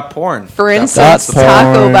make .porn. For instance,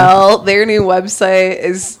 Taco Bell, their new website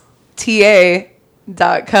is ta.co.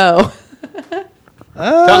 Taco!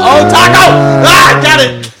 Got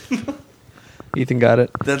it! Ethan got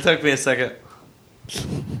it. That took me a second.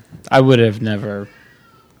 I would never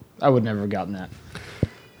gotten that.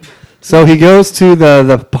 So he goes to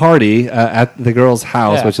the party at the girl's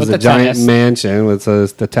house, which is a giant tennis mansion with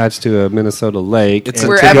attached to a Minnesota lake. It's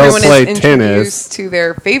where everyone is introduced to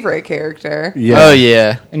their favorite character. Yeah. Oh,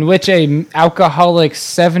 yeah. In which a alcoholic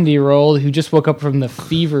 70-year-old who just woke up from the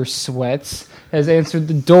fever sweats has answered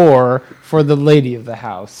the door for the lady of the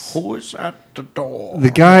house. Who is at the door? The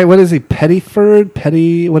guy, what is he? Pettiford?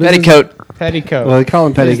 Petticoat. Petticoat. Well, they call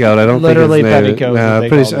him Petticoat. I don't literally think his name.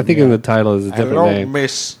 Petticoat. No, I think in the title is a different name.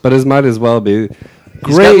 Miss. But it might as well be.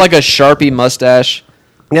 He's got like a Sharpie mustache.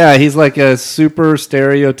 Yeah, he's like a super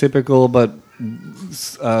stereotypical but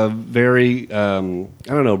very I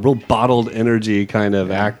don't know, real bottled energy kind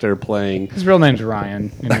of actor playing. His real name's Ryan.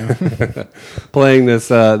 Playing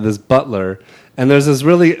this butler. And there's this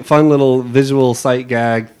really fun little visual sight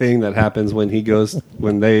gag thing that happens when Gary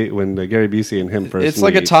Busey and him first It's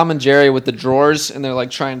like a meet. Tom and Jerry with the drawers, and they're like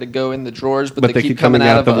trying to go in the drawers, but they keep coming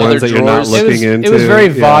out out the of ones other that you're not drawers. looking into. It was very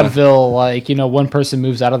vaudeville, like, one person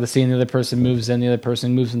moves out of the scene, the other person moves in, the other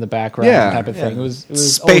person moves in the background, type of thing. It was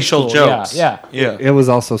spatial old school. jokes. Yeah. It was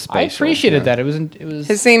also spatial. I appreciated that. It was.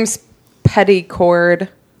 His name's Petticord.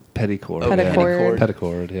 Petticord. Petticord.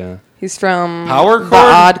 Petticord, yeah. He's from Power The Chord?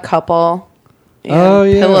 Odd Couple. And Oh,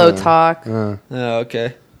 yeah. Pillow Talk. Oh,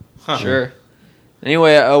 okay. Sure.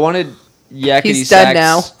 Anyway, I wanted Yakety He's Sax. dead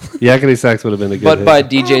now. Yakety Sax would have been a good But hit. by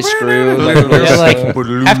DJ Screw. Yeah, like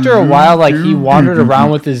after a while, like he wandered around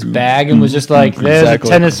with his bag and was just like, "There's Exactly.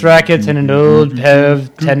 a tennis racket and an old pair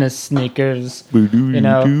of tennis sneakers,"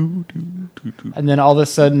 And then all of a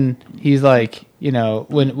sudden, he's like,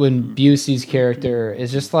 when Busey's character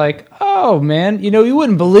is just like, "Oh man, you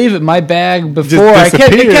wouldn't believe it. My bag before it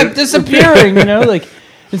kept disappearing.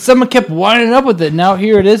 And someone kept winding up with it. Now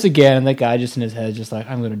here it is again." And that guy just in his head, just like,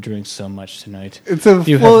 "I'm going to drink so much tonight." It's a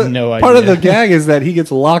You full, have no part of idea. the gag is that he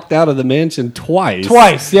gets locked out of the mansion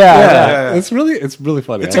twice. Yeah. It's really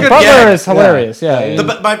funny. It's I a The good like butler gag. is hilarious.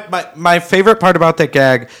 Yeah. My favorite part about that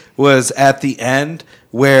gag was at the end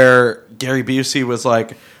where Gary Busey was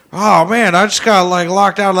like, "Oh man, I just got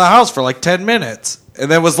locked out of the house for 10 minutes." And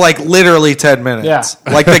that was literally 10 minutes.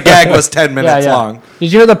 Yeah. The gag was 10 minutes long.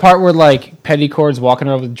 Did you hear the part where Petticord's walking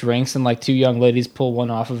around with drinks and two young ladies pull one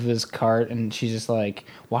off of his cart and she's just like,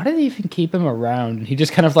 "Why do they even keep him around?" And he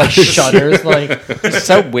just kind of shudders It's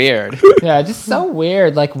so weird. yeah, just so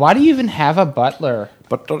weird. Why do you even have a butler?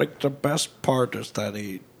 But the best part is that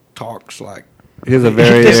he talks like. He has a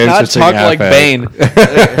very He does not interesting talk like affect.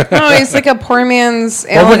 Bane. No, he's like a poor man's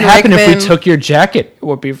Alan What would happen Rickman. if we took your jacket? It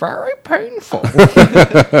would be very painful.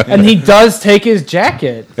 And he does take his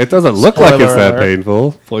jacket. It doesn't look like it's Spoiler that alert.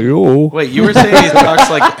 painful for you. Wait, you were saying he talks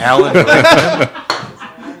like Alan Rickman?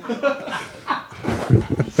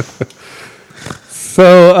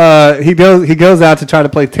 So he goes out to try to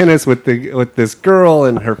play tennis with this girl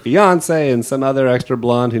and her fiance and some other extra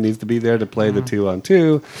blonde who needs to be there to play the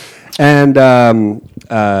 2-on-2. And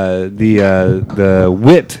the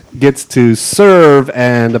wit gets to serve,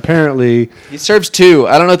 and apparently He serves two.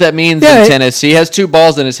 I don't know what that means Yeah, in tennis. He has two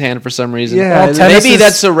balls in his hand for some reason. Yeah, Well, tennis maybe is-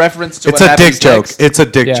 that's a reference to It's what a happens dick joke. next. It's a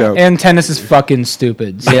dick joke. And tennis is fucking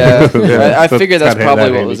stupid. So. Yeah, I That's figured that's got probably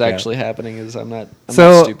that what was handicap. actually happening. Is I'm not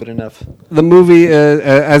So- stupid enough. the movie,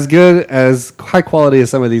 as good as high quality as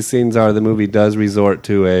some of these scenes are, the movie does resort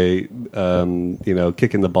to a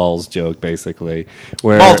kicking the balls joke, basically,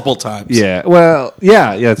 where Multiple times. Yeah, well,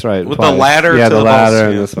 yeah, that's right. With the ladder yeah, to the the ladder, balls,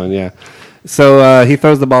 and yeah. this one, yeah. So he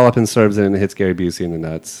throws the ball up and serves it, and it hits Gary Busey in the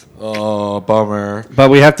nuts. Oh, bummer. But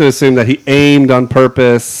we have to assume that he aimed on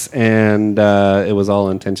purpose, and it was all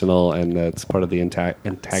intentional, and that's part of the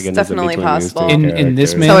antagonism definitely between these two possible. In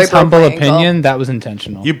this characters. So I man's broke humble my ankle. opinion, that was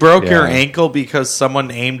intentional. You broke your Yeah. ankle because someone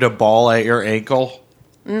aimed a ball at your ankle?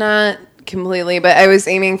 Not completely, but I was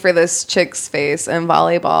aiming for this chick's face in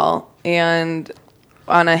volleyball and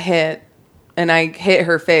on a hit, and I hit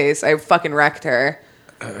her face. I fucking wrecked her.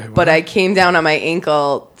 But I came down on my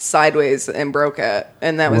ankle sideways and broke it.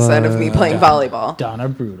 And that was the end of me playing volleyball. Donna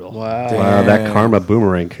brutal. Wow, that karma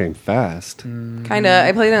boomerang came fast. Kind of.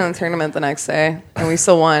 I played in a tournament the next day, and we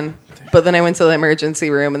still won. But then I went to the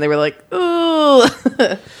emergency room, and they were like, ooh.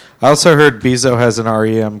 I also heard Beezo has an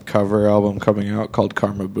REM cover album coming out called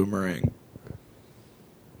Karma Boomerang.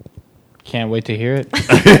 Can't wait to hear it.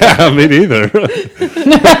 Yeah, me neither.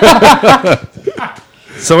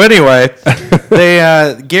 So anyway,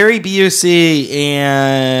 they Gary Busey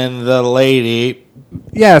and the lady.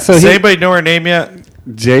 Yeah, so Does he, anybody know her name yet?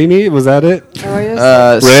 Jamie, was that it?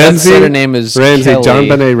 Seth Ramsey? said her name is Ramsey, Kelly. John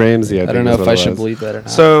Benet Ramsey. I don't think know is if what I it should was. believe that or not.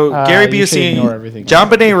 So Gary you should ignore everything. Busey, John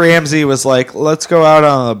Benet Ramsey was like, "Let's go out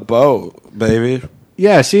on a boat, baby."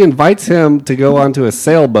 Yeah, she invites him to go onto a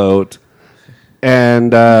sailboat,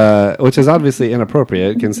 and which is obviously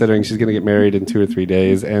inappropriate considering she's going to get married in 2 or 3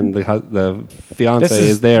 days, and the fiance This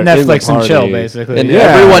is there. in Netflix the and chill, party. basically. and Yeah.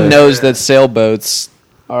 everyone knows that sailboats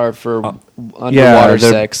are for underwater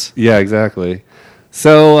they're- sex. Yeah, exactly.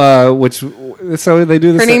 So, so they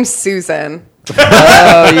do this. Her name's Susan.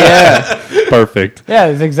 Oh yeah, perfect. Yeah,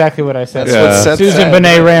 that's exactly what I said. that's what Seth Susan said.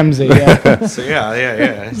 Benet Ramsey. Yeah, So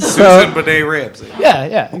yeah. Susan Benet Ramsey. yeah.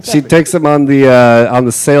 Exactly. She takes him on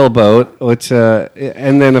the sailboat, which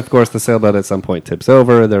and then of course the sailboat at some point tips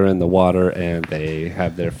over. They're in the water and they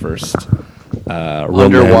have their first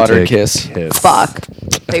Underwater romantic kiss. Fuck.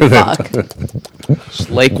 They fuck. Just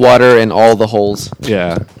lake water in all the holes.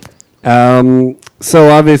 Yeah. So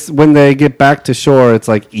obviously, when they get back to shore, it's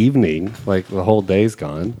like evening, like the whole day's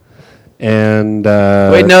gone. And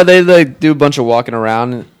Wait, no, they do a bunch of walking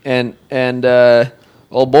around, and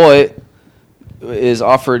old boy is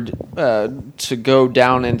offered to go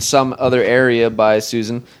down in some other area by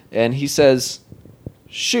Susan, and he says,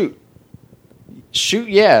 shoot,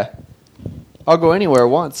 yeah, I'll go anywhere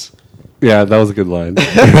once. Yeah, that was a good line.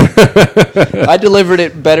 I delivered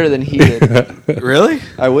it better than he did. Really?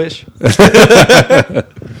 I wish. You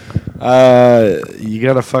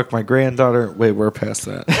gotta fuck my granddaughter. Wait, we're past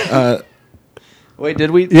that. Wait,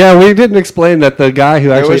 did we? Yeah, we didn't explain that the guy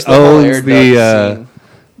who actually owns the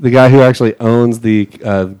guy who actually owns the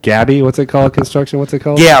Gabby, what's it called? Construction, what's it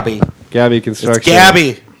called? Gabby Construction. It's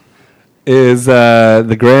Gabby. Is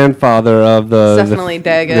the grandfather of the Definitely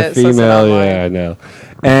Daggett. the female. Yeah, I know.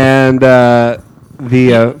 And the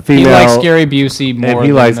female. He likes Gary Busey more. And he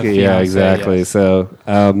than likes the it. fiance, Yeah, exactly. yes. So,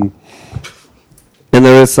 and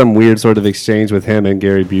there is some weird sort of exchange with him and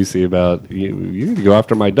Gary Busey about you need to go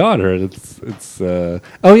after my daughter. It's oh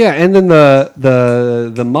yeah, and then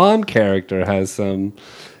the mom character has some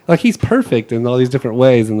like he's perfect in all these different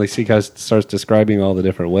ways, and like she kind of starts describing all the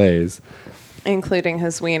different ways. Including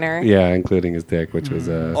his wiener. Yeah, including his dick, which was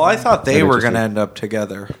Well, I thought they were going to end up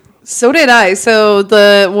together. So did I. So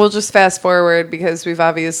we'll just fast forward because we've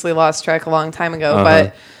obviously lost track a long time ago.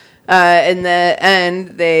 But in the end,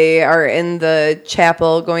 they are in the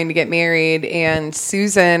chapel going to get married, and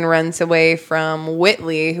Susan runs away from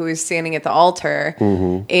Whitley, who is standing at the altar.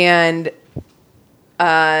 And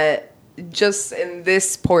just in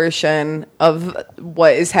this portion of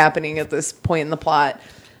what is happening at this point in the plot,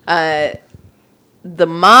 the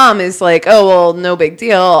mom is like, oh, well, no big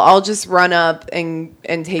deal. I'll just run up and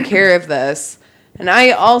take care of this. And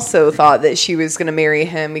I also thought that she was going to marry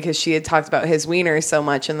him because she had talked about his wiener so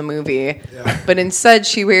much in the movie. Yeah. But instead,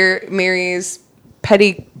 she marries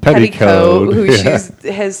Petticoat, who she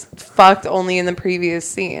has fucked only in the previous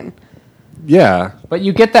scene. Yeah. But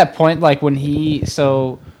you get that point, like, when he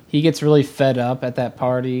gets really fed up at that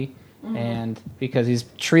party. And because he's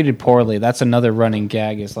treated poorly, that's another running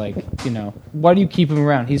gag is like, why do you keep him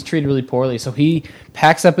around? He's treated really poorly. So he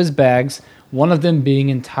packs up his bags, one of them being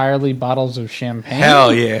entirely bottles of champagne.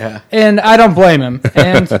 Hell yeah. And I don't blame him.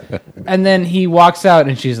 And then he walks out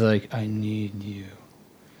and she's like, I need you.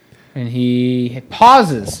 And he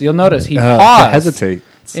pauses. You'll notice he pauses. Hesitate.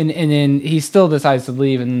 And then he still decides to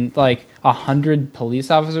leave, and like 100 police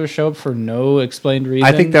officers show up for no explained reason.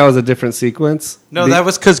 I think that was a different sequence. No, that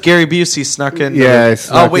was because Gary Busey snuck in. Yeah,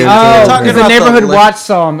 the neighborhood watch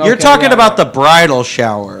saw him. You're talking about the bridal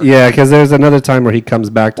shower. Yeah, because there's another time where he comes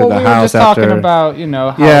back to the we house were just after. Talking about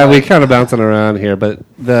how we kind of bouncing around here, but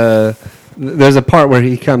there's a part where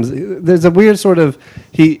he comes. There's a weird sort of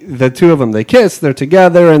the two of them, they kiss, they're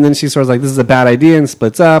together, and then she sort of like, this is a bad idea, and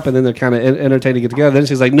splits up, and then they're kind of entertaining it together. Then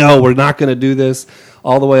she's like, no, we're not going to do this,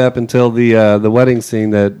 all the way up until the wedding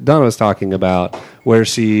scene that Donna was talking about, where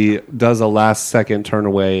she does a last second turn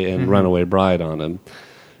away and runaway bride on him.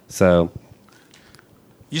 So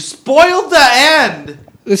you spoiled the end.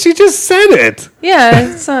 She just said it.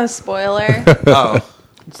 Yeah, it's not a spoiler. Oh.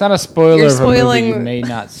 It's not a spoiler You're of a movie spoiling- you may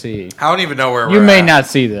not see. I don't even know where You we're may at. not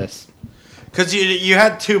see this. Because you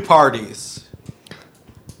had two parties.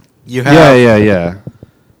 You have Yeah.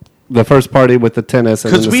 The first party with the tennis,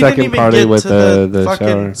 and then the we second didn't even party get with to the fucking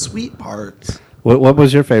shower. sweet parts. What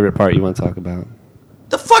was your favorite part you want to talk about?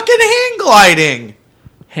 The fucking hang gliding.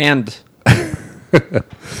 Hand.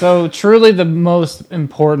 So truly the most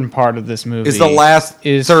important part of this movie Is the last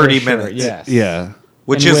 30 for sure, minutes. Yes. Yeah.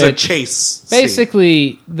 Which In is a which chase scene.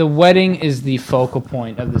 Basically, the wedding is the focal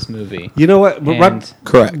point of this movie. You know what? And-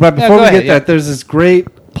 Correct. But Yeah, before go we ahead, get that, there's this great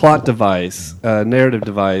plot device, narrative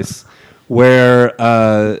device, where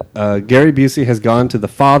Gary Busey has gone to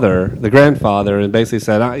the grandfather, and basically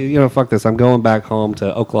said, fuck this, I'm going back home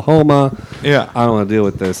to Oklahoma. Yeah. I don't want to deal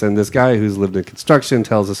with this. And this guy who's lived in construction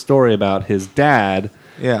tells a story about his dad.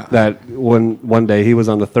 Yeah. That one day he was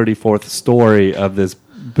on the 34th story of this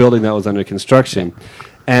building that was under construction,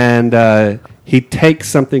 and he takes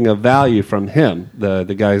something of value from him. The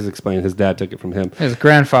guys explained his dad took it from him. His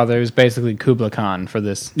grandfather was basically Kubla Khan for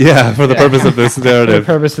this. Yeah, for the purpose of this narrative.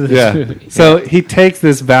 For the purpose of this movie. So he takes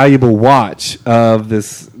this valuable watch of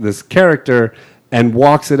this character and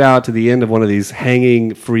walks it out to the end of one of these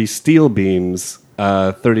hanging free steel beams,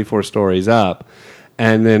 34 stories up.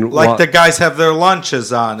 And then Like the guys have their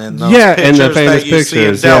lunches on in those and pictures the famous that you see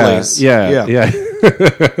in pictures. delis. Yeah.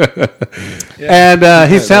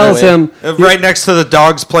 And he tells him Right next to the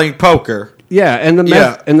dogs playing poker. Yeah, and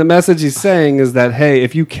the message he's saying is that, hey,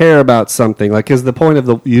 if you care about something, like, because the point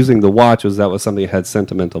of using the watch was that was something that had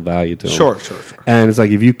sentimental value to him. Sure. And it's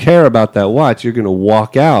like, if you care about that watch, you're going to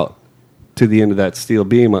walk out to the end of that steel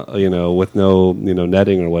beam, with no,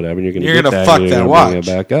 netting or whatever, and you're going to fuck that watch. Bring it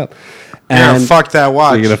back up. You're going to fuck that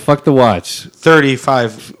watch. You're going to fuck the watch.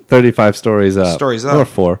 35 stories up. Or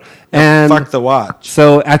 4. And fuck the watch.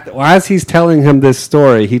 So as he's telling him this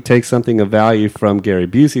story, he takes something of value from Gary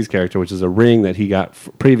Busey's character, which is a ring that he got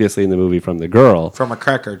previously in the movie from the girl. From a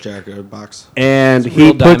Cracker Jack box. And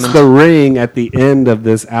he puts the ring at the end of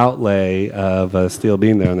this outlay of a steel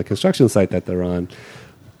beam there on the construction site that they're on,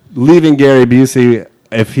 leaving Gary Busey,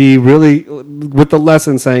 if he really, with the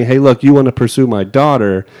lesson saying, hey, look, you want to pursue my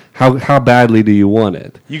daughter, how badly do you want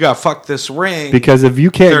it? You got to fuck this ring. Because if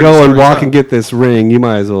you can't go and walk and get this ring, you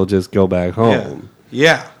might as well just go back home.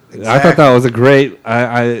 Yeah. Exactly. I thought that was a great,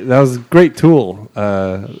 that was a great tool,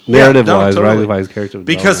 narrative-wise, totally. Right? His character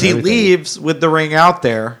because he leaves with the ring out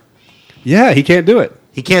there. Yeah, he can't do it.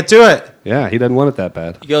 He can't do it. Yeah, he doesn't want it that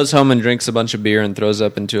bad. He goes home and drinks a bunch of beer and throws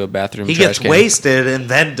up into a bathroom. He gets wasted and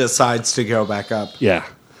then decides to go back up. Yeah,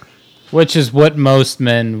 which is what most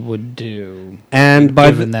men would do, and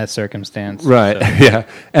given that circumstance, right? So. Yeah,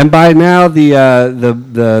 and by now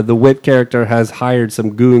the Wit character has hired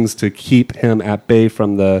some goons to keep him at bay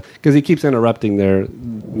from because he keeps interrupting their,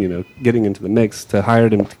 getting into the mix, to hire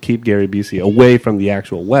him to keep Gary Busey away from the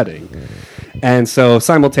actual wedding. And so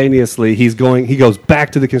simultaneously, he goes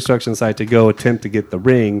back to the construction site to go attempt to get the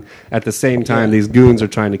ring. At the same time, these goons are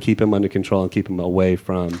trying to keep him under control and keep him away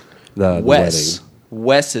from the wedding.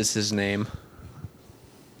 Wes is his name.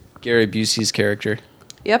 Gary Busey's character.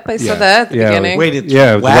 Yep, I saw that at the beginning. Wait, it's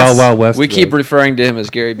Wild West. We keep referring to him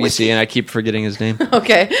as Gary Busey, and I keep forgetting his name.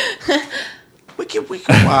 Okay.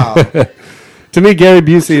 Wow. To me, Gary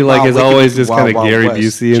Busey is always just kind of Gary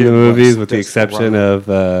Busey in the movies, with the exception of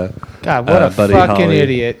God, what a Buddy fucking Holly.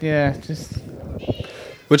 idiot! Yeah, just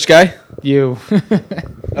which guy? You.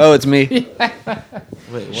 Oh, it's me.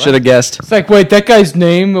 Should have guessed. It's like, wait, that guy's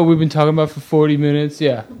name that we've been talking about for 40 minutes?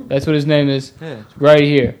 Yeah, that's what his name is. Yeah. Right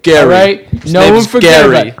here. Gary. All right? His name is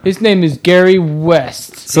Gary. His name is Gary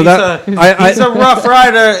West. So he's a rough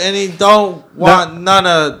rider, and he don't want none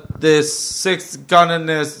of this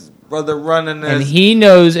six-gunniness, brother running this. And he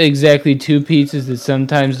knows exactly 2 pizzas that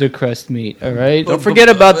sometimes they're crust meat, all right? Don't forget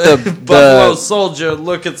about the Buffalo Soldier.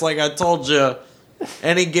 Look, it's like I told you.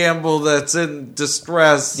 Any gamble that's in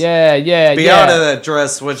distress, be out of that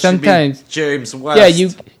dress, which sometimes should be James West. Yeah,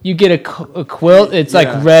 you get a quilt. It's like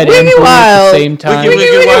red and blue at the same time.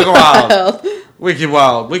 Wiki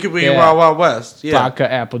Wild West. Yeah,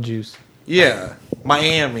 vodka apple juice. Yeah,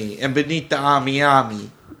 Miami and beneath the Ami.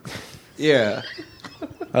 Yeah,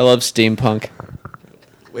 I love steampunk.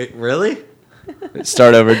 Wait, really?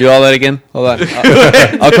 Start over. Do all that again. Hold on.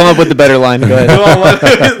 I'll come up with the better line. Go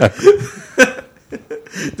ahead.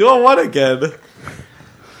 Doing what again?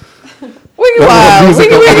 Wiki Wild.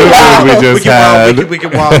 Wiki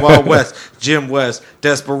Wild West. Jim West.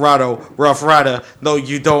 Desperado. Rough Rider. No,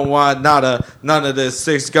 you don't want none of this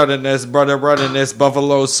six-gunniness, brother runniness,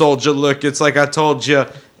 Buffalo Soldier look. It's like I told you.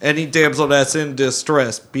 Any damsel that's in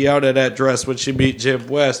distress, be out of that dress when she meet Jim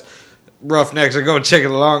West. Roughnecks are going to check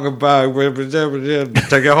it along about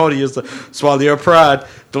take a hold of yourself. Swallow your pride.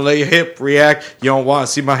 Don't let your hip react. You don't want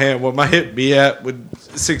to see my hand where my hip be at with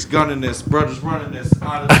six-gunniness, brothers running this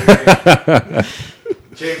out of the way.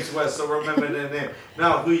 James West, so remember that name.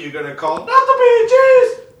 Now, who you going to call? Not the Bee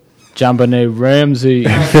Gees. JonBenet Ramsey.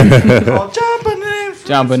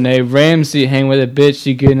 JonBenet Ramsey. Hang with a bitch,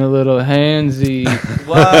 you getting a little handsy.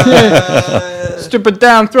 What? Strip it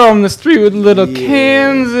down, throw him in the street with a little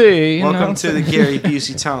cansy. Welcome to the Gary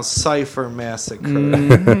Busey Town Cypher Massacre.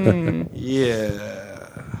 Mm-hmm. Yeah.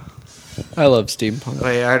 I love steampunk.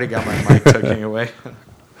 Wait, I already got my mic taken away.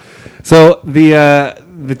 So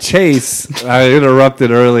the chase, I interrupted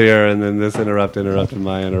earlier, and then this interrupted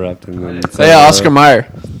my interrupt, and then Oscar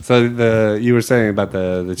Mayer. So you were saying about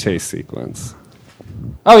the chase sequence.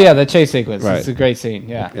 Oh yeah, the chase sequence. Right. It's a great scene.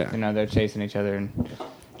 Yeah. They're chasing each other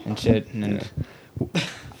and shit, and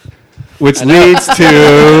which leads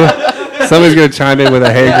to somebody's going to chime in with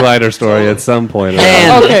a hang glider story at some point.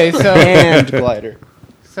 Okay, so hand glider.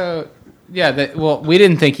 So we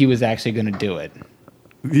didn't think he was actually going to do it.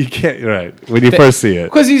 You can't, right? When you first see it,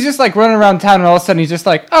 because he's just like running around town, and all of a sudden he's just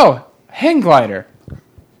like, "Oh, hang glider."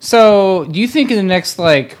 So, do you think in the next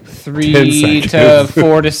 3 to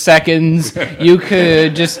 4 seconds you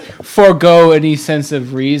could just forego any sense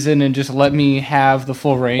of reason and just let me have the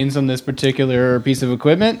full reins on this particular piece of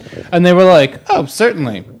equipment? And they were like, "Oh,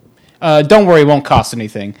 certainly." don't worry, it won't cost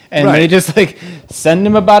anything. And they just like send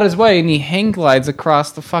him about his way, and he hang glides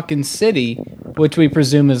across the fucking city, which we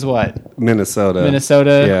presume is what? Minnesota.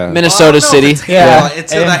 Yeah. Minnesota City.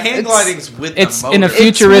 The hang gliding's with the It's motor. in a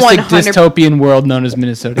futuristic 100 dystopian world known as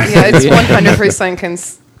Minnesota City. Yeah, it's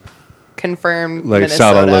 100% confirmed. Like Minnesota.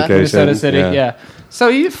 shot on location. Minnesota City, yeah. So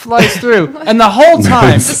he flies through, and the whole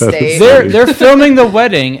time State. they're filming the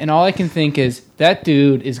wedding, and all I can think is that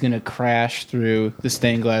dude is gonna crash through the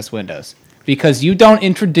stained glass windows, because you don't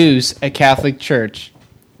introduce a Catholic church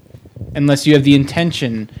unless you have the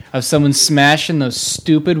intention of someone smashing those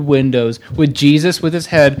stupid windows with Jesus with his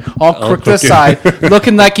head all crooked aside,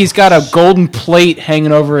 looking like he's got a golden plate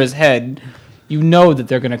hanging over his head. You know that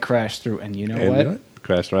they're gonna crash through, and you know what?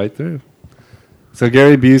 Crashed right through. So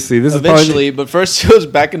Gary Busey, this Eventually, is but first it goes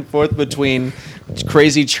back and forth between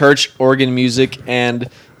crazy church organ music and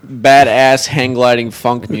badass hang gliding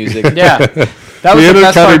funk music. Yeah, that was the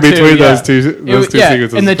best part between those two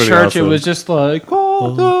sequences. In the church, awesome. It was just like,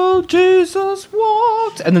 "Oh, Jesus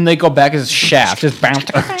walked," and then they go back as a shaft, just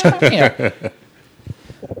bounce.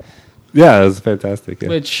 Yeah, it was fantastic. Yeah.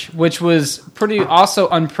 Which was pretty also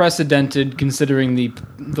unprecedented considering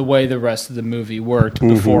the way the rest of the movie worked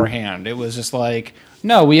beforehand. It was just like,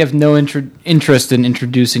 no, we have no interest in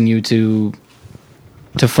introducing you to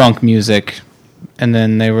funk music. And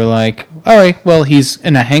then they were like, all right, well, he's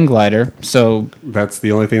in a hang glider, so that's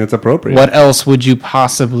the only thing that's appropriate. What else would you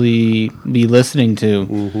possibly be listening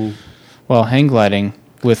to? Well, hang gliding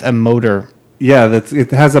with a motor. Yeah,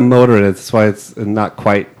 it has a motor in it. That's why it's not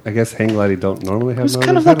quite. I guess hang gliding don't normally have. It's motors.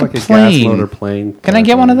 kind of like a gas plane. motor plane. Can I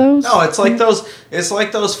get one of those? No, it's like those. It's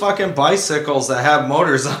like those fucking bicycles that have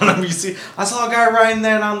motors on them. You see, I saw a guy riding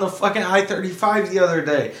that on the fucking I-35 the other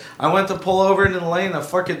day. I went to pull over in the lane. A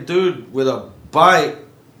fucking dude with a bike.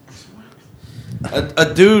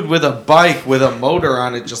 A dude with a bike with a motor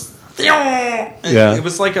on it. Just it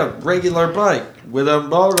was like a regular bike with a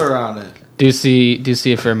motor on it. Do you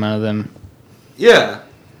see a fair amount of them? Yeah.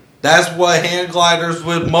 That's what hang gliders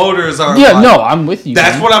with motors are Yeah, like. no, I'm with you.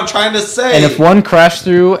 That's man. what I'm trying to say. And if one crashed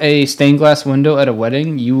through a stained glass window at a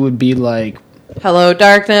wedding, you would be like, "Hello,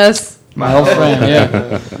 darkness." My old friend,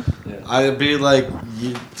 yeah. I'd be like,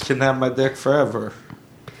 you can have my dick forever.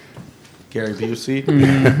 Gary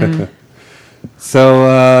Busey.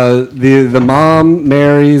 So the mom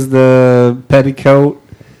marries the petticoat,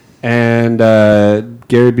 and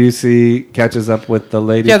Gary Busey catches up with the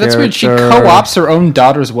lady. Yeah, that's weird. She co-ops her own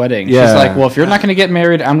daughter's wedding. Yeah. She's like, well, if you're not going to get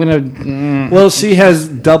married, I'm going to... Well, she has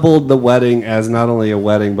doubled the wedding as not only a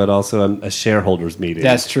wedding, but also a shareholders meeting.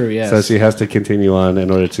 That's true, yes. So she has to continue on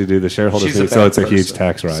in order to do the shareholders meeting. So it's a huge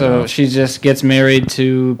tax write-off. So she just gets married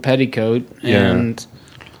to Petticoat, and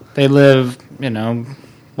they live,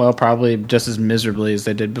 well, probably just as miserably as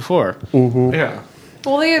they did before. Yeah.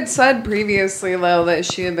 Well, they had said previously, though, that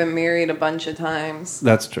she had been married a bunch of times.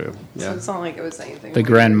 That's true. So it's not like it was anything. The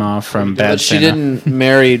grandma from Bad But she Santa. didn't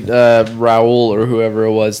marry Raul or whoever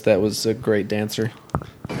it was that was a great dancer.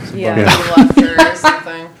 Yeah, he left her or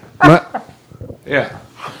something. Yeah.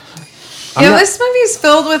 This movie's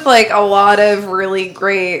filled with, like, a lot of really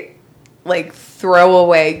great, like,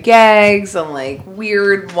 throwaway gags and, like,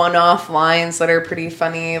 weird one-off lines that are pretty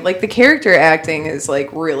funny. Like, the character acting is, like,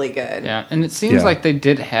 really good. Yeah, and it seems like they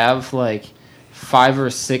did have, like, 5 or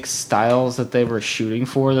 6 styles that they were shooting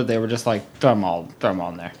for that they were just like, throw them all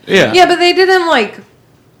in there. Yeah. Yeah, but they didn't, like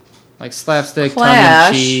slapstick, clash.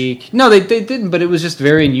 tongue-in-cheek. No, they didn't, but it was just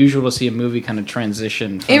very unusual to see a movie kind of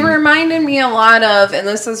transition. From... It reminded me a lot of, and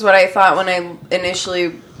this is what I thought when I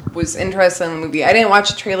initially was interested in the movie. I didn't watch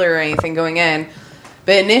a trailer or anything going in,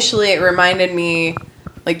 but initially it reminded me,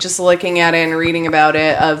 like, just looking at it and reading about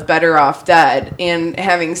it, of Better Off Dead. And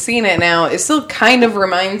having seen it now, it still kind of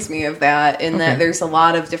reminds me of that, in that there's a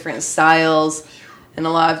lot of different styles and a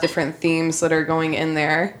lot of different themes that are going in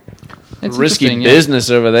there. It's risky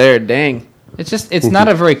business over there, dang. It's not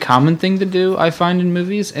a very common thing to do, I find, in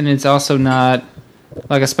movies, and it's also not,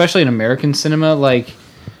 like, especially in American cinema, like,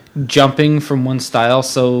 jumping from one style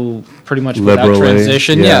so pretty much without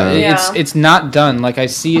transition. It's not done. Like, I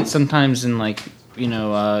see it sometimes in, like,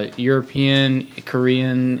 European,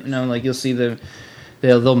 Korean, like, you'll see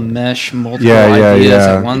they'll mesh multiple ideas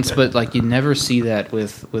at once, but, like, you never see that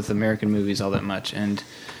with American movies all that much. And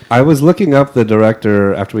I was looking up the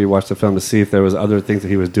director after we watched the film to see if there was other things that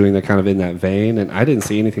he was doing that kind of in that vein, and I didn't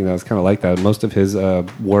see anything that was kind of like that. Most of his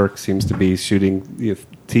work seems to be shooting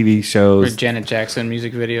TV shows. Or Janet Jackson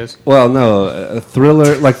music videos. Well, no,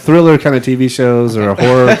 thriller kind of TV shows or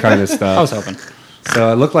horror kind of stuff. I was hoping.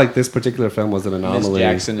 So it looked like this particular film was an anomaly.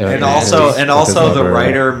 Jackson, And also the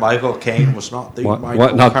writer Michael Caine was not the Michael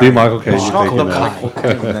Caine. Not the Michael Caine. It's not the Michael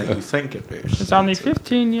Caine that you think it is. It's only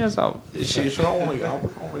 15 years old. She's only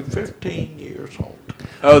 15 years old.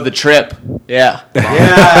 Oh, The Trip. Yeah.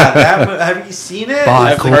 Have you seen it?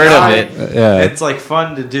 I've heard of it. Yeah. It's like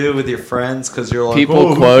fun to do with your friends because you're like,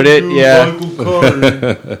 People quote it, yeah. Michael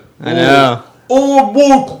Caine. I know. Oh,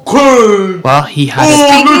 Michael Caine. Well, he had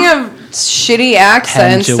Speaking of shitty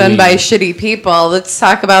accents done by shitty people, let's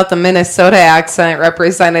talk about the Minnesota accent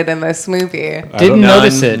represented in this movie. Didn't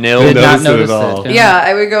notice it. Did not notice it notice at all. it. Yeah,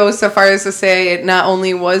 I would go so far as to say not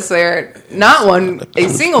only was there not a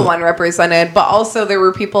single one represented, but also there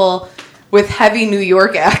were people with heavy New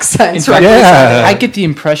York accents In fact, represented. I get the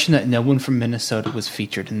impression that no one from Minnesota was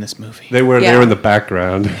featured in this movie. They were in the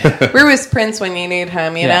background. Where was Prince when you need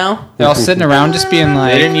him, you know? They're all sitting around just being They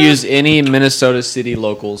like, didn't use any Minnesota City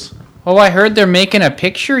locals. oh, I heard they're making a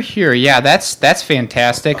picture here. Yeah, that's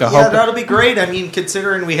fantastic. I Yeah, hope that'll be great. I mean,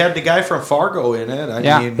 considering we had the guy from Fargo in it.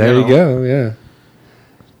 I mean, There you go. Yeah.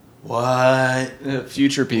 What?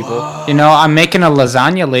 Future people. I'm making a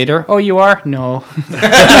lasagna later. Oh, you are? No.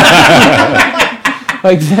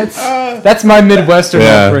 Like that's my Midwestern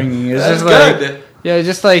upbringing. It's That's just good. like, yeah,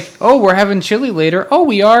 just like, oh, we're having chili later. Oh,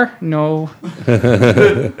 we are? No.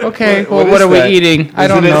 Okay, well, what are we eating? I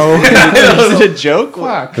don't know. Is it a joke?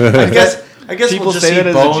 Fuck. I guess People we'll just say eat that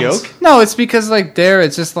as bones. a joke? No, it's because like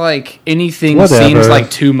it's just like anything Whatever. seems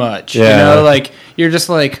like too much. Yeah. You know, like you're just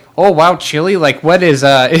like, oh wow, chili. Like, what is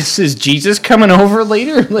Jesus coming over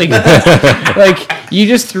later? Like, like you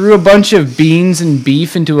just threw a bunch of beans and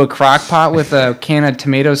beef into a crock pot with a can of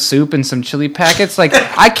tomato soup and some chili packets. Like,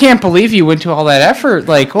 I can't believe you went to all that effort.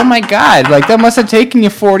 Like, oh my god, like that must have taken you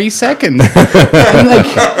 40 seconds. And, like,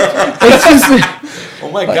 it's just. Oh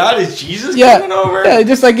my God, is Jesus Yeah, coming over? yeah,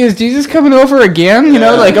 just like, is Jesus coming over again? You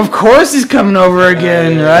know, like, of course he's coming over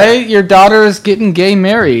again, right? Your daughter is getting gay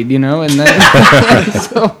married, and then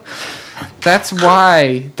so that's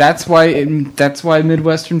why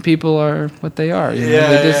Midwestern people are what they are. You know?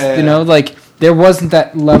 They just, like there wasn't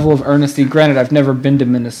that level of earnesty. Granted, I've never been to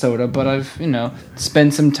Minnesota, but I've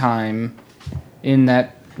spent some time in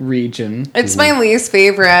that region. It's my least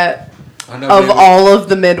favorite I know of maybe- all of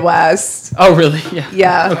the Midwest. Oh, really? Yeah.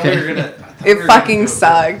 Yeah. I thought we were gonna- I thought we It were fucking gonna-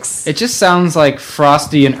 sucks. It just sounds like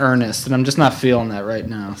Frosty and Ernest, and I'm just not feeling that right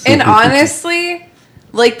now. So. And honestly,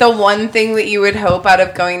 like the one thing that you would hope out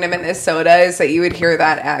of going to Minnesota is that you would hear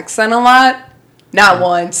that accent a lot. Not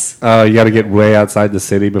once. Oh, you got to get way outside the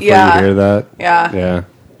city before Yeah. you hear that. Yeah. Yeah.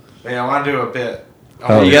 Hey, I want to do a bit.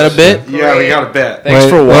 Oh, You got a bit? Yeah, we got a bit. Thanks Wait,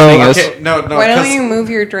 for warning well, us. Okay, no. Why don't 'cause you move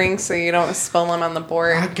your drink so you don't spill them on the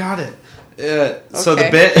board? I got it. So the Okay.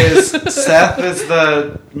 bit is Seth is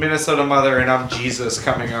the Minnesota mother, and I'm Jesus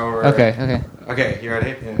coming over. Okay. Okay, you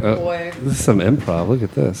ready? Yeah. Boy. This is some improv. Look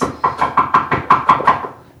at this.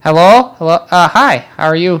 Hello? Hi. How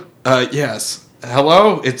are you? Yes.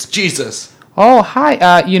 Hello, it's Jesus. Oh, hi.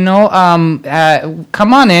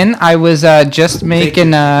 Come on in. I was just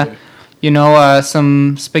making,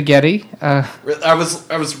 some spaghetti. I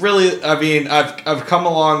was really. I mean, I've come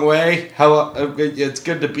a long way. Hello, it's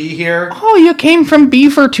good to be here. Oh, you came from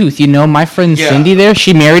Beavertooth. My friend Yeah. Cindy there,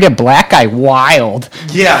 she married a black guy. Wild.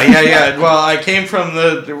 Yeah. Well, I came from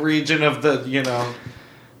the region of the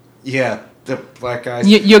the black guys.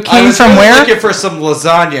 You I came was from really where? looking for some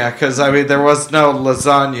lasagna because there was no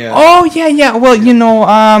lasagna. Oh, yeah.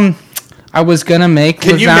 Well, I was going to make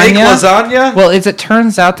Can lasagna. you make lasagna? Well, as it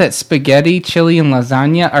turns out that spaghetti, chili, and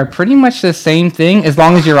lasagna are pretty much the same thing as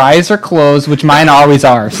long as your eyes are closed, which mine always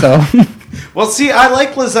are, so... Well, see, I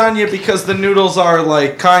like lasagna because the noodles are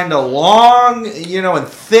like kind of long, and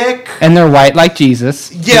thick. And they're white like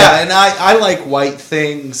Jesus. Yeah, and I like white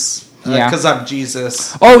things Yeah. because I'm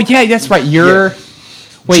Jesus. Oh, yeah, that's right.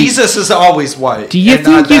 Wait, Jesus is always white. do you and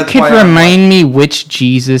think you that's could why I'm remind me which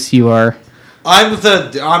Jesus you are? I'm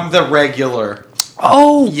the regular.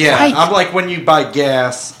 Oh, Yeah, right. I'm like when you buy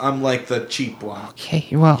gas, I'm like the cheap one. Okay,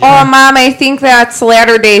 well... Oh, Mom, I think that's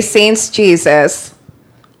Latter-day Saints Jesus.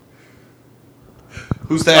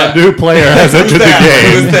 Who's that? A new player has entered the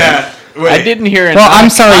game. Who's that? Wait. I didn't hear it. Well, I'm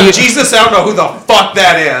sorry. I'm You, Jesus, I don't know who the fuck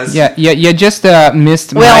that is. yeah, you just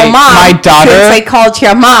missed Well, Mom, my daughter. since I called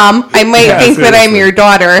you Mom, I might Yeah, think that I'm seriously. your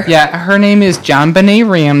daughter. Yeah, her name is John Benet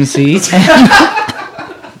Ramsey.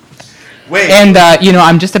 Wait. And,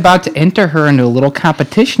 I'm just about to enter her into a little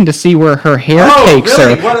competition to see where her hair takes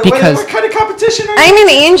really? her. What kind of competition are you? I'm an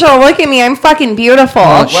angel. Look at me. I'm fucking beautiful.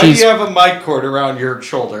 Well, Why do she's- you have a mic cord around your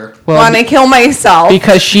shoulder? Want to kill myself.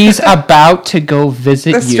 because she's about to go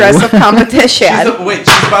visit The you. stress of competition. Wait,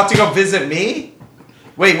 she's about to go visit me?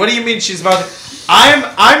 Wait, what do you mean she's about to...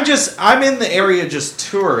 I'm in the area just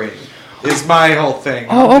touring. Is my whole thing.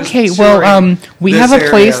 Oh, okay. Well, we have a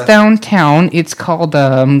place downtown. It's called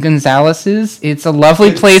Gonzalez's. It's a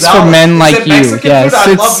lovely place for men like you. Mexican yes,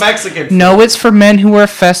 food? I love Mexican food. No, it's for men who are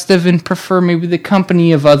festive and prefer maybe the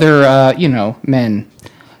company of other, men.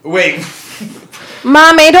 Wait.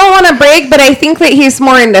 Mom, I don't want to break, but I think that he's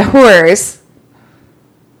more into whores.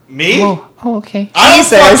 Me? Oh, okay. I don't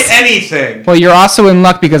fuck Jesus. anything. Well, you're also in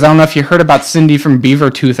luck because I don't know if you heard about Cindy from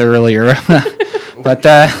Beavertooth earlier. But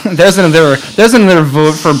there's another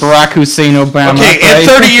vote for Barack Hussein Obama. Okay, right? and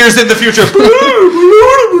 30 years in the future.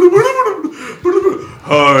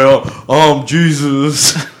 Hi, I'm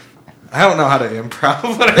Jesus. I don't know how to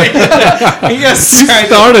improv, but I guess You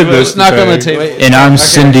started this. Knock on the thing. table. And I'm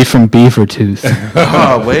Cindy from Beavertooth.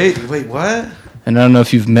 Oh, wait, what? And I don't know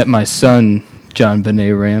if you've met my son, John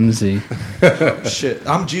Benet Ramsey. Shit,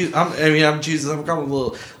 I'm Jesus. I'm Jesus. I'm kind of a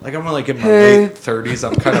little I'm like in my late 30s.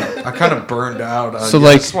 I'm kind of burned out. So,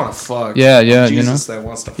 I just want to fuck. Yeah, Jesus that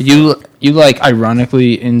wants to. Fuck. You like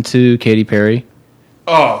ironically into Katy Perry?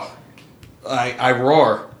 Oh, I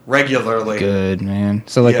roar regularly. Good, man.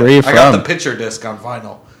 So where are you from? I got the picture disc on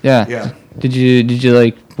vinyl. Yeah. Yeah. Did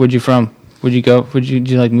you where'd you from? Where'd you go? Did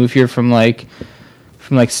you move here from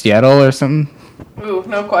Seattle or something? Ooh,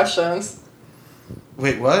 no questions.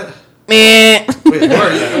 Wait, what? Meh. Wait, where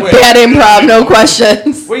are you? Wait. Bad improv, no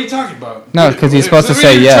questions. What are you talking about? No, because he's supposed to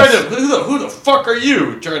say yes. Who the fuck are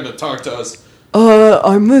you trying to talk to us?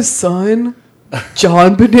 I'm the son,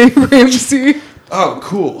 John Benet Ramsey. Oh,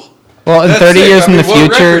 cool. Well, in That's 30 sick. years in the What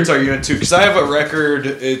future... records are you into? Because I have a record,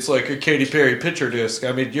 it's like a Katy Perry picture disc.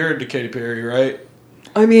 I mean, you're into Katy Perry, right?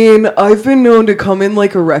 I mean, I've been known to come in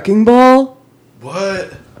like a wrecking ball.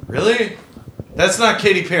 What? Really? That's not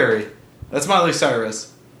Katy Perry. That's Miley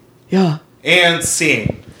Cyrus. Yeah. And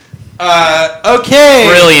scene. Okay.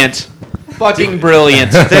 Brilliant. Fucking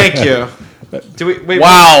brilliant. Thank you. Wait,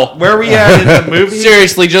 wow. Where are we at in the movie?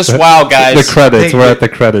 Seriously, just wow, guys. The credits. We're at the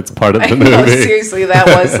credits part of the movie. know, seriously, that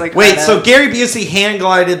was like. Wait, so Gary Busey hand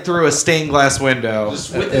glided through a stained glass window.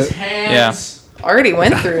 Just with his hands. Already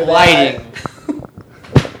went through Lighting.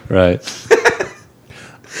 Right.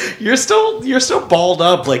 You're still balled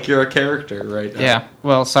up like you're a character right now. Yeah.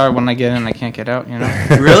 Well, sorry, when I get in, I can't get out,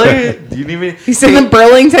 Really? Do you need me? He's in the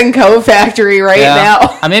Burlington Coat Factory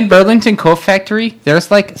now. I'm in Burlington Coat Factory. There's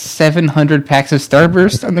 700 packs of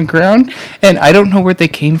Starburst on the ground, and I don't know where they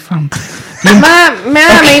came from. Mom,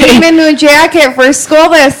 I need a new jacket for school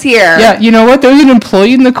this year. Yeah, you know what? There's an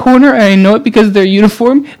employee in the corner, and I know it because of their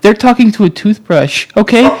uniform. They're talking to a toothbrush,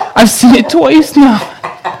 okay? I've seen it twice now.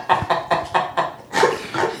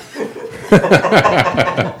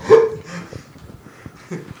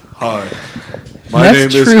 Hi. My name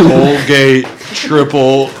is Colgate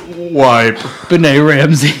Triple Wipe. Benet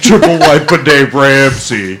Ramsey. Triple Wipe Benet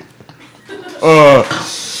Ramsey.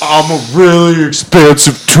 I'm a really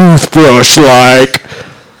expensive toothbrush,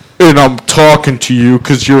 and I'm talking to you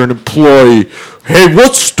because you're an employee. Hey,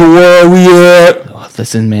 what store are we at? Oh,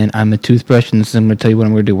 listen, man, I'm a toothbrush, and I'm going to tell you what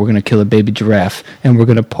I'm going to do. We're going to kill a baby giraffe, and we're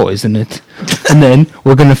going to poison it. And then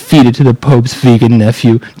we're going to feed it to the Pope's vegan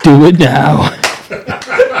nephew. Do it now.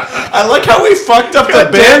 I like how we fucked up the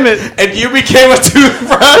bit, and you became a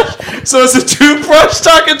toothbrush. So it's a toothbrush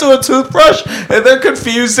talking to a toothbrush, and they're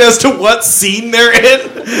confused as to what scene they're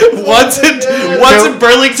in. One's in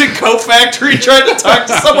Burlington Coat Factory trying to talk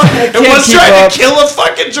to someone, and one's trying to kill a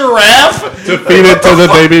fucking giraffe. To feed it to the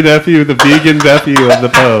baby nephew, the vegan nephew of the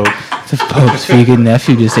Pope. The Pope's vegan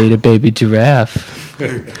nephew just ate a baby giraffe.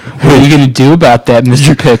 What are you going to do about that,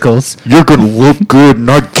 Mr. Pickles? You're going to look good, and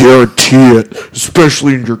I guarantee it,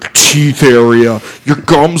 especially in your teeth area. Your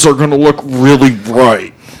gums are going to look really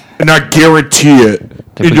bright, and I guarantee it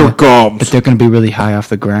in your gums. But they're going to be really high off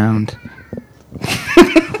the ground.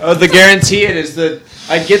 The guarantee it is that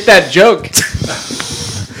I get that joke.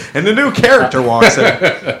 And the new character walks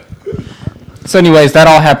in. So anyways, that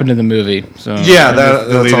all happened in the movie. So Yeah,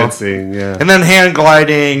 that's all. Scene, yeah. And then hand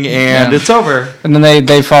gliding, and it's over. And then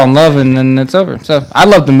they fall in love, and then it's over. So I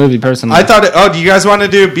love the movie personally. I thought, do you guys want to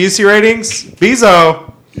do Busey ratings?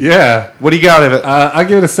 Beezo, Yeah. what do you got of it? I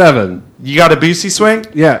give it a 7. You got a Busey swing?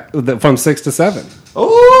 Yeah, from 6 to 7.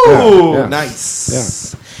 Ooh, Yeah.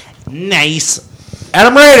 nice. Nice.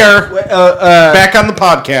 Adam Rader, back on the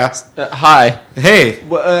podcast. Hi. Hey.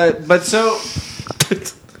 But so...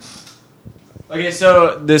 Okay,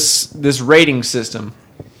 so this rating system.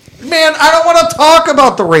 Man, I don't want to talk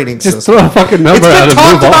about the rating Just system. throw a fucking number It's out been and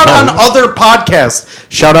talked move about on. on other podcasts.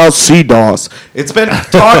 Shout out CDOS. It's been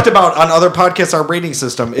talked about on other podcasts, our rating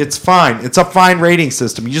system. It's fine. It's a fine rating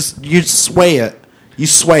system. You sway it. You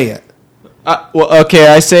sway it. Well, okay,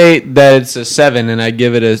 I say that it's a 7, and I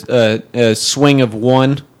give it a swing of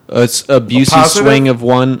 1. A Busey swing of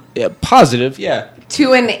 1. Yeah, positive, yeah.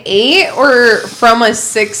 To an 8 or from a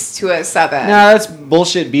 6 to a 7? Nah, that's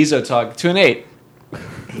bullshit Beezo talk. To an 8.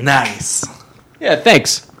 Nice. Yeah,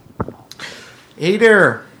 thanks.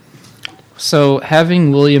 Rader. So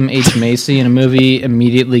having William H. Macy in a movie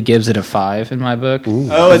immediately gives it a 5 in my book. Ooh.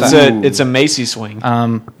 Oh, it's a Macy swing.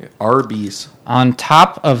 Arby's. On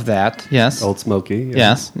top of that, yes. Old Smoky.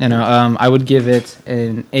 Yeah. Yes. I would give it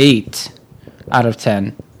an 8 out of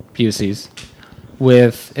 10 Buseys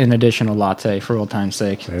with an additional latte for old time's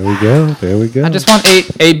sake. There we go. I just want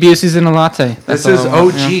eight Buseys in a latte. This That's is all I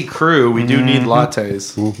want, OG crew. We do need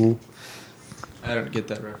lattes. Mm-hmm. I don't get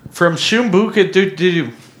that reference. From Shumbuka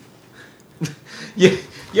do.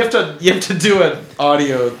 You have to do an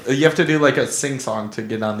audio. You have to do like a sing song to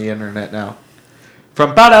get on the internet now. From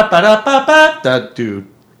ba da that dude.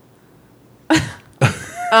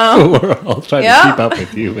 We're all trying to keep up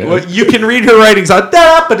with you, man. Well, you can read her writings on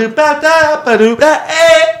da ba do ba da ba do ba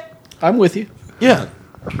eh. I'm with you. Yeah.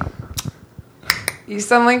 You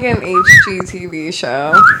sound like an HGTV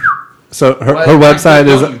show. So her What? website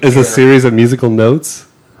Don't is care. a series of musical notes?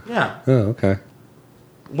 Yeah. Oh, okay.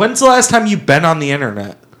 When's the last time you've been on the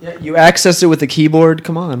internet? Yeah, you access it with a keyboard.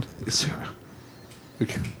 Come on.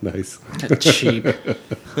 Nice. Cheap.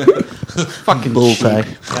 Fucking Bullseye.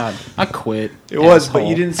 cheap. God, I quit. It was, but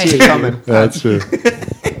you didn't see it coming. That's true.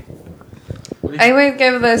 I would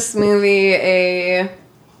give this movie a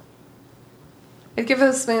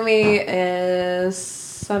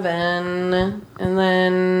 7, and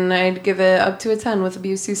then I'd give it up to a 10 with a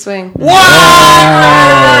Busey swing.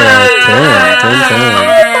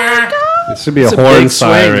 It should be It's a a horn big swing.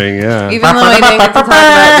 siren, yeah. Even though I didn't get to talk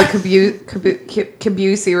about the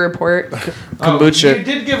Busey report. Kombucha. You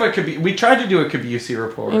did give a we tried to do a Busey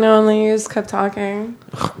report. You know, and then you just kept talking.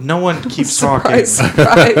 No one keeps Surprise, talking.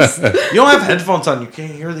 surprise. You don't have headphones on. You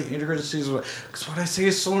can't hear the intricacies. Because what I say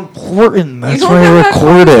is so important. You That's don't why I have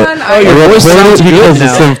record it. headphones on? your voice sounds good now.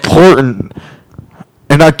 It's important.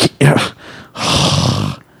 And I can't.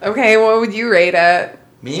 Okay, what would you rate it?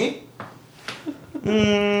 Me?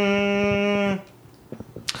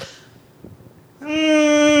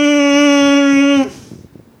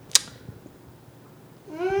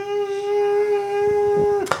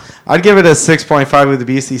 I'd give it a 6.5 with a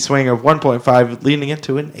BC swing of 1.5, leaning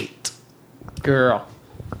into an 8. Girl.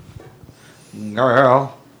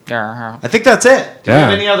 I think that's it. Do you Yeah,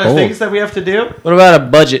 have any other cool. things that we have to do? What about a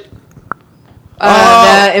budget?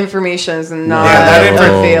 That information is not that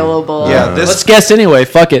available. Yeah, Let's guess anyway.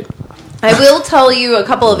 Fuck it. I will tell you a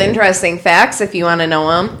couple of interesting facts if you want to know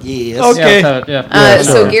them. Yes. Okay.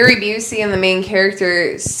 So Gary Busey and the main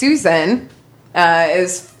character Susan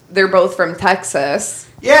they're both from Texas,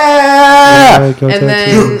 Yeah. Go and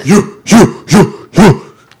Texas. then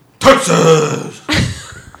Texas.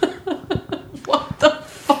 what the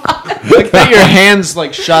fuck? Like that your hands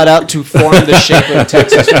like shot out to form the shape of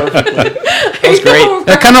Texas perfectly. That was great.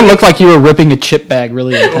 That kind of looked like you were ripping a chip bag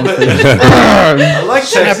really intensely. I like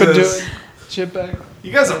Shit happened to Texas. it. Chip bag.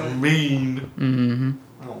 You guys are mean. Mm-hmm.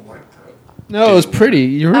 I don't like that. No, it was pretty.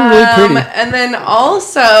 You were really pretty. And then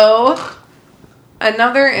also,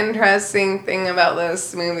 another interesting thing about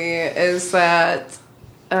this movie is that,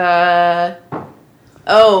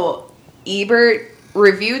 Ebert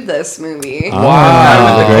reviewed this movie,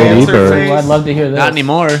 Wow. Great Ebert. Well, I'd love to hear this. Not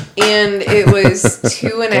anymore. and it was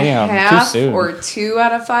 2.5 Damn, too soon. or 2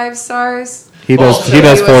 out of 5 stars. He does. So He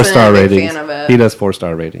does he wasn't 4-star a big ratings. fan of it. He does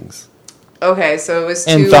 4-star ratings. Okay, so it was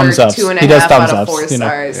 2 And or thumbs ups. 2.5 He does out thumbs of ups, 4 you know.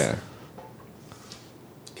 stars. Yeah.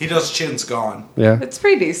 He does Chin's Gone. Yeah. It's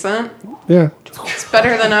pretty decent. Yeah. It's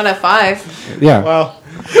better than out of 5. Yeah. Wow.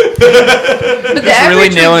 But the average really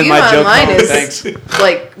nailing review my joke online now. is Thanks.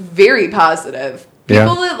 like very positive. Yeah.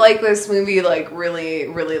 People that like this movie like really,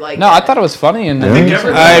 really like No, it. I thought it was funny. And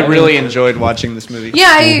I really enjoyed watching this movie.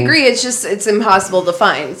 Yeah, I agree. It's impossible to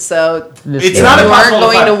find. So It's if not you aren't impossible to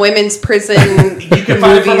going find. to women's prison You can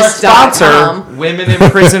find it from our sponsor,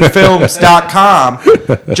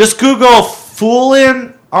 womeninprisonfilms.com. Just Google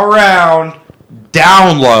 "Foolin' Around"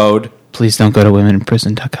 download, Please don't go to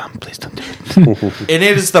womeninprison.com. Please don't do it. and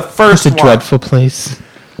it is the first It's a one. dreadful place.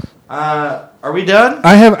 Are we done?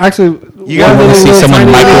 I have actually. You gotta wanna see someone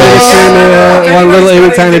microwave. One little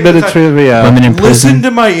itty tiny bit of trivia. Women in Listen prison.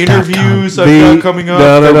 to my interviews I've The- got coming up.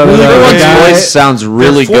 no, They're really Everyone's great. voice sounds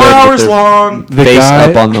really They're good. 4 with hours their long. The face guy-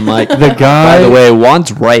 up on the mic. The guy. By the way,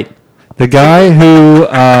 Juan's right. The guy who,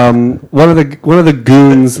 one of the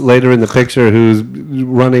goons later in the picture, who's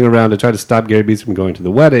running around to try to stop Gary Busey from going to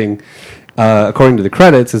the wedding, according to the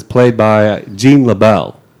credits, is played by Jean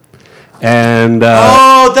LaBelle. And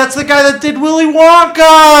that's the guy that did Willy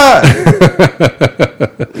Wonka.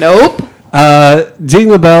 Nope. Jean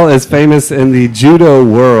LaBelle is famous in the judo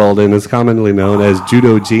world and is commonly known as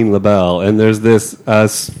Judo Jean LaBelle. And there's this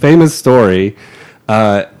famous story,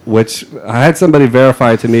 which I had somebody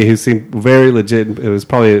verify to me who seemed very legit. It was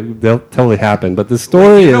probably totally happened. But the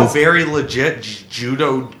story is very legit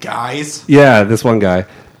judo guys. Yeah, this one guy.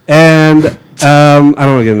 And I don't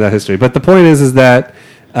want to get into that history. But the point is that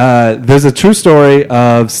there's a true story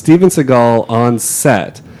of Steven Seagal on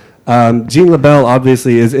set. Jean LaBelle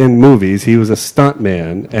obviously is in movies. He was a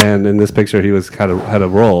stuntman, and in this picture he was had a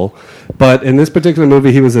role. But in this particular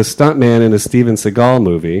movie, he was a stuntman in a Steven Seagal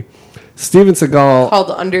movie. Steven Seagal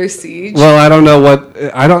called Under Siege. Well, I don't know what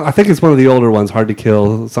I think it's one of the older ones, Hard to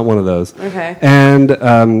Kill, one of those. Okay. And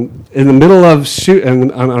in the middle of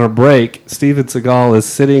shooting on a break, Steven Seagal is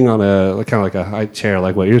sitting on a kind of like a high chair,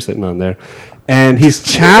 like what you're sitting on there. And he's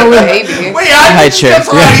challenged. Wait, high chair.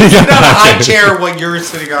 Not a high chair when you're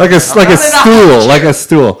sitting on like a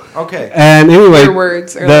stool. Okay. And anyway, Your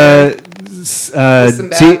words Steven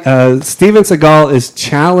Seagal is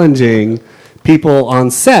challenging people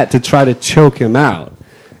on set to try to choke him out,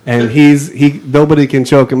 and nobody can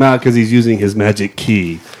choke him out because he's using his magic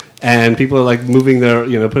key. And people are like moving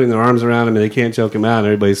putting their arms around him, and they can't choke him out. And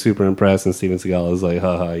everybody's super impressed. And Steven Seagal is like,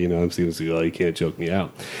 haha, I'm Steven Seagal, you can't choke me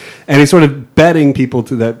out. And he's sort of betting people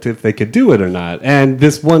to that if they could do it or not. And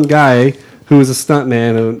this one guy who was a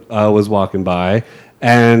stuntman was walking by,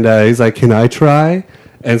 and he's like, can I try?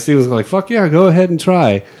 And Steven's like, fuck yeah, go ahead and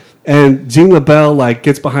try. And Jean LaBelle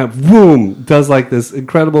gets behind, boom, does this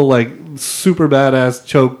incredible super badass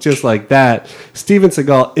choke just like that. Steven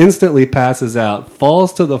Seagal instantly passes out,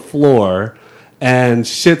 falls to the floor, and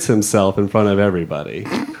shits himself in front of everybody.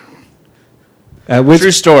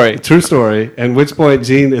 True story. True story. At which point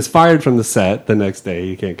Gene is fired from the set the next day.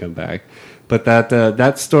 He can't come back. But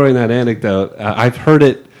that story and that anecdote, I've heard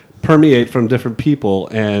it permeate from different people,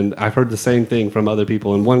 and I've heard the same thing from other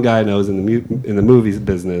people. And one guy I know is in the movies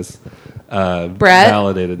business. Brett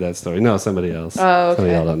validated that story. No, somebody else. Oh, okay.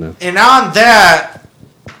 Somebody else I don't know. And on that,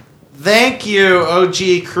 thank you,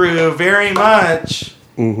 OG crew, very much.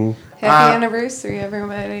 Mm-hmm. Happy anniversary,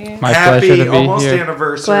 everybody. My pleasure to be almost here.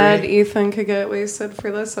 Anniversary. Glad Ethan could get wasted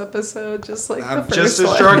for this episode, just like I'm the just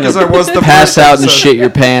first as drunk one. as I was the Pass first out and episode. shit your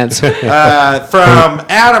pants. From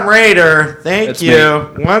Adam Rader, thank That's you.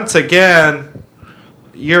 Once again,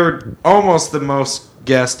 you're almost the most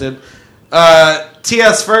guested.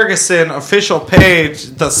 T.S. Ferguson, official page,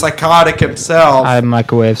 the psychotic himself. I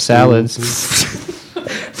microwave salads.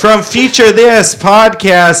 From Feature This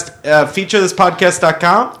Podcast,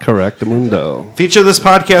 featurethispodcast.com. Correct, Mundo.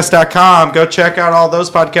 Featurethispodcast.com. Go check out all those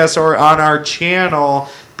podcasts or on our channel.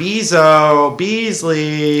 Beezo,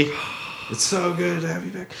 Beasley. It's so good to have you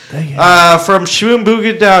back. From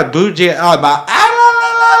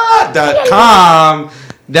schmoombuga.com.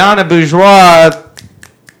 Donna Bourgois.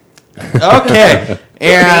 Okay.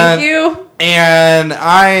 Thank you. And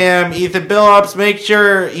I am Ethan Billups.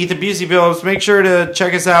 Ethan Busey-Billips. Make sure to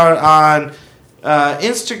check us out on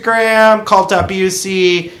Instagram,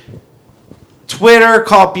 cult.buc, Twitter,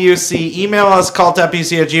 cultbuc, email us,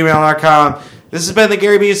 cult.buc@gmail.com. This has been the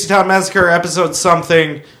Gary Busey Town Massacre, episode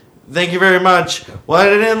something. Thank you very much. We'll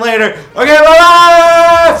edit it in later. Okay,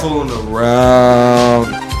 bye-bye! Fooling around.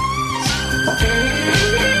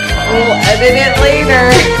 We'll edit it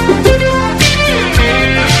later.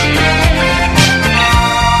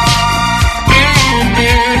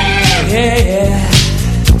 Yeah.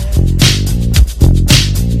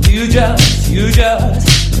 You just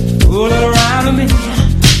fooling around with me.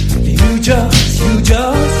 You just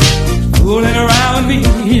fooling around with me.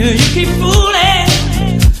 You keep fooling.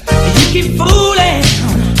 You keep fooling.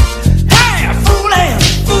 Hey, fooling,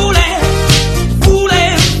 fooling,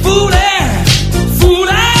 fooling, fooling,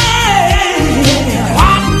 fooling.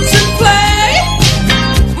 Want to play,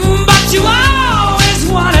 but you always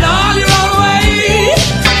want it all your own way.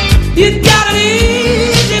 You got it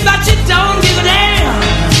easy, but you don't give a damn.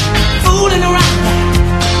 Fooling around,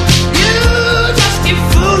 you just keep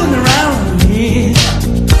fooling around with me.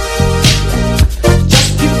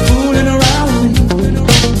 Just keep fooling around with me.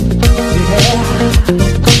 Yeah.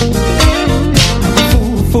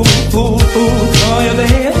 Fool, fool, fool, for you,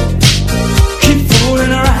 babe. Keep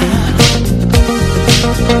fooling around.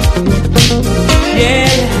 Yeah.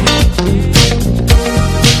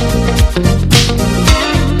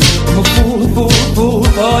 I'm a fool, fool, fool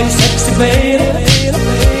for you, sexy babe.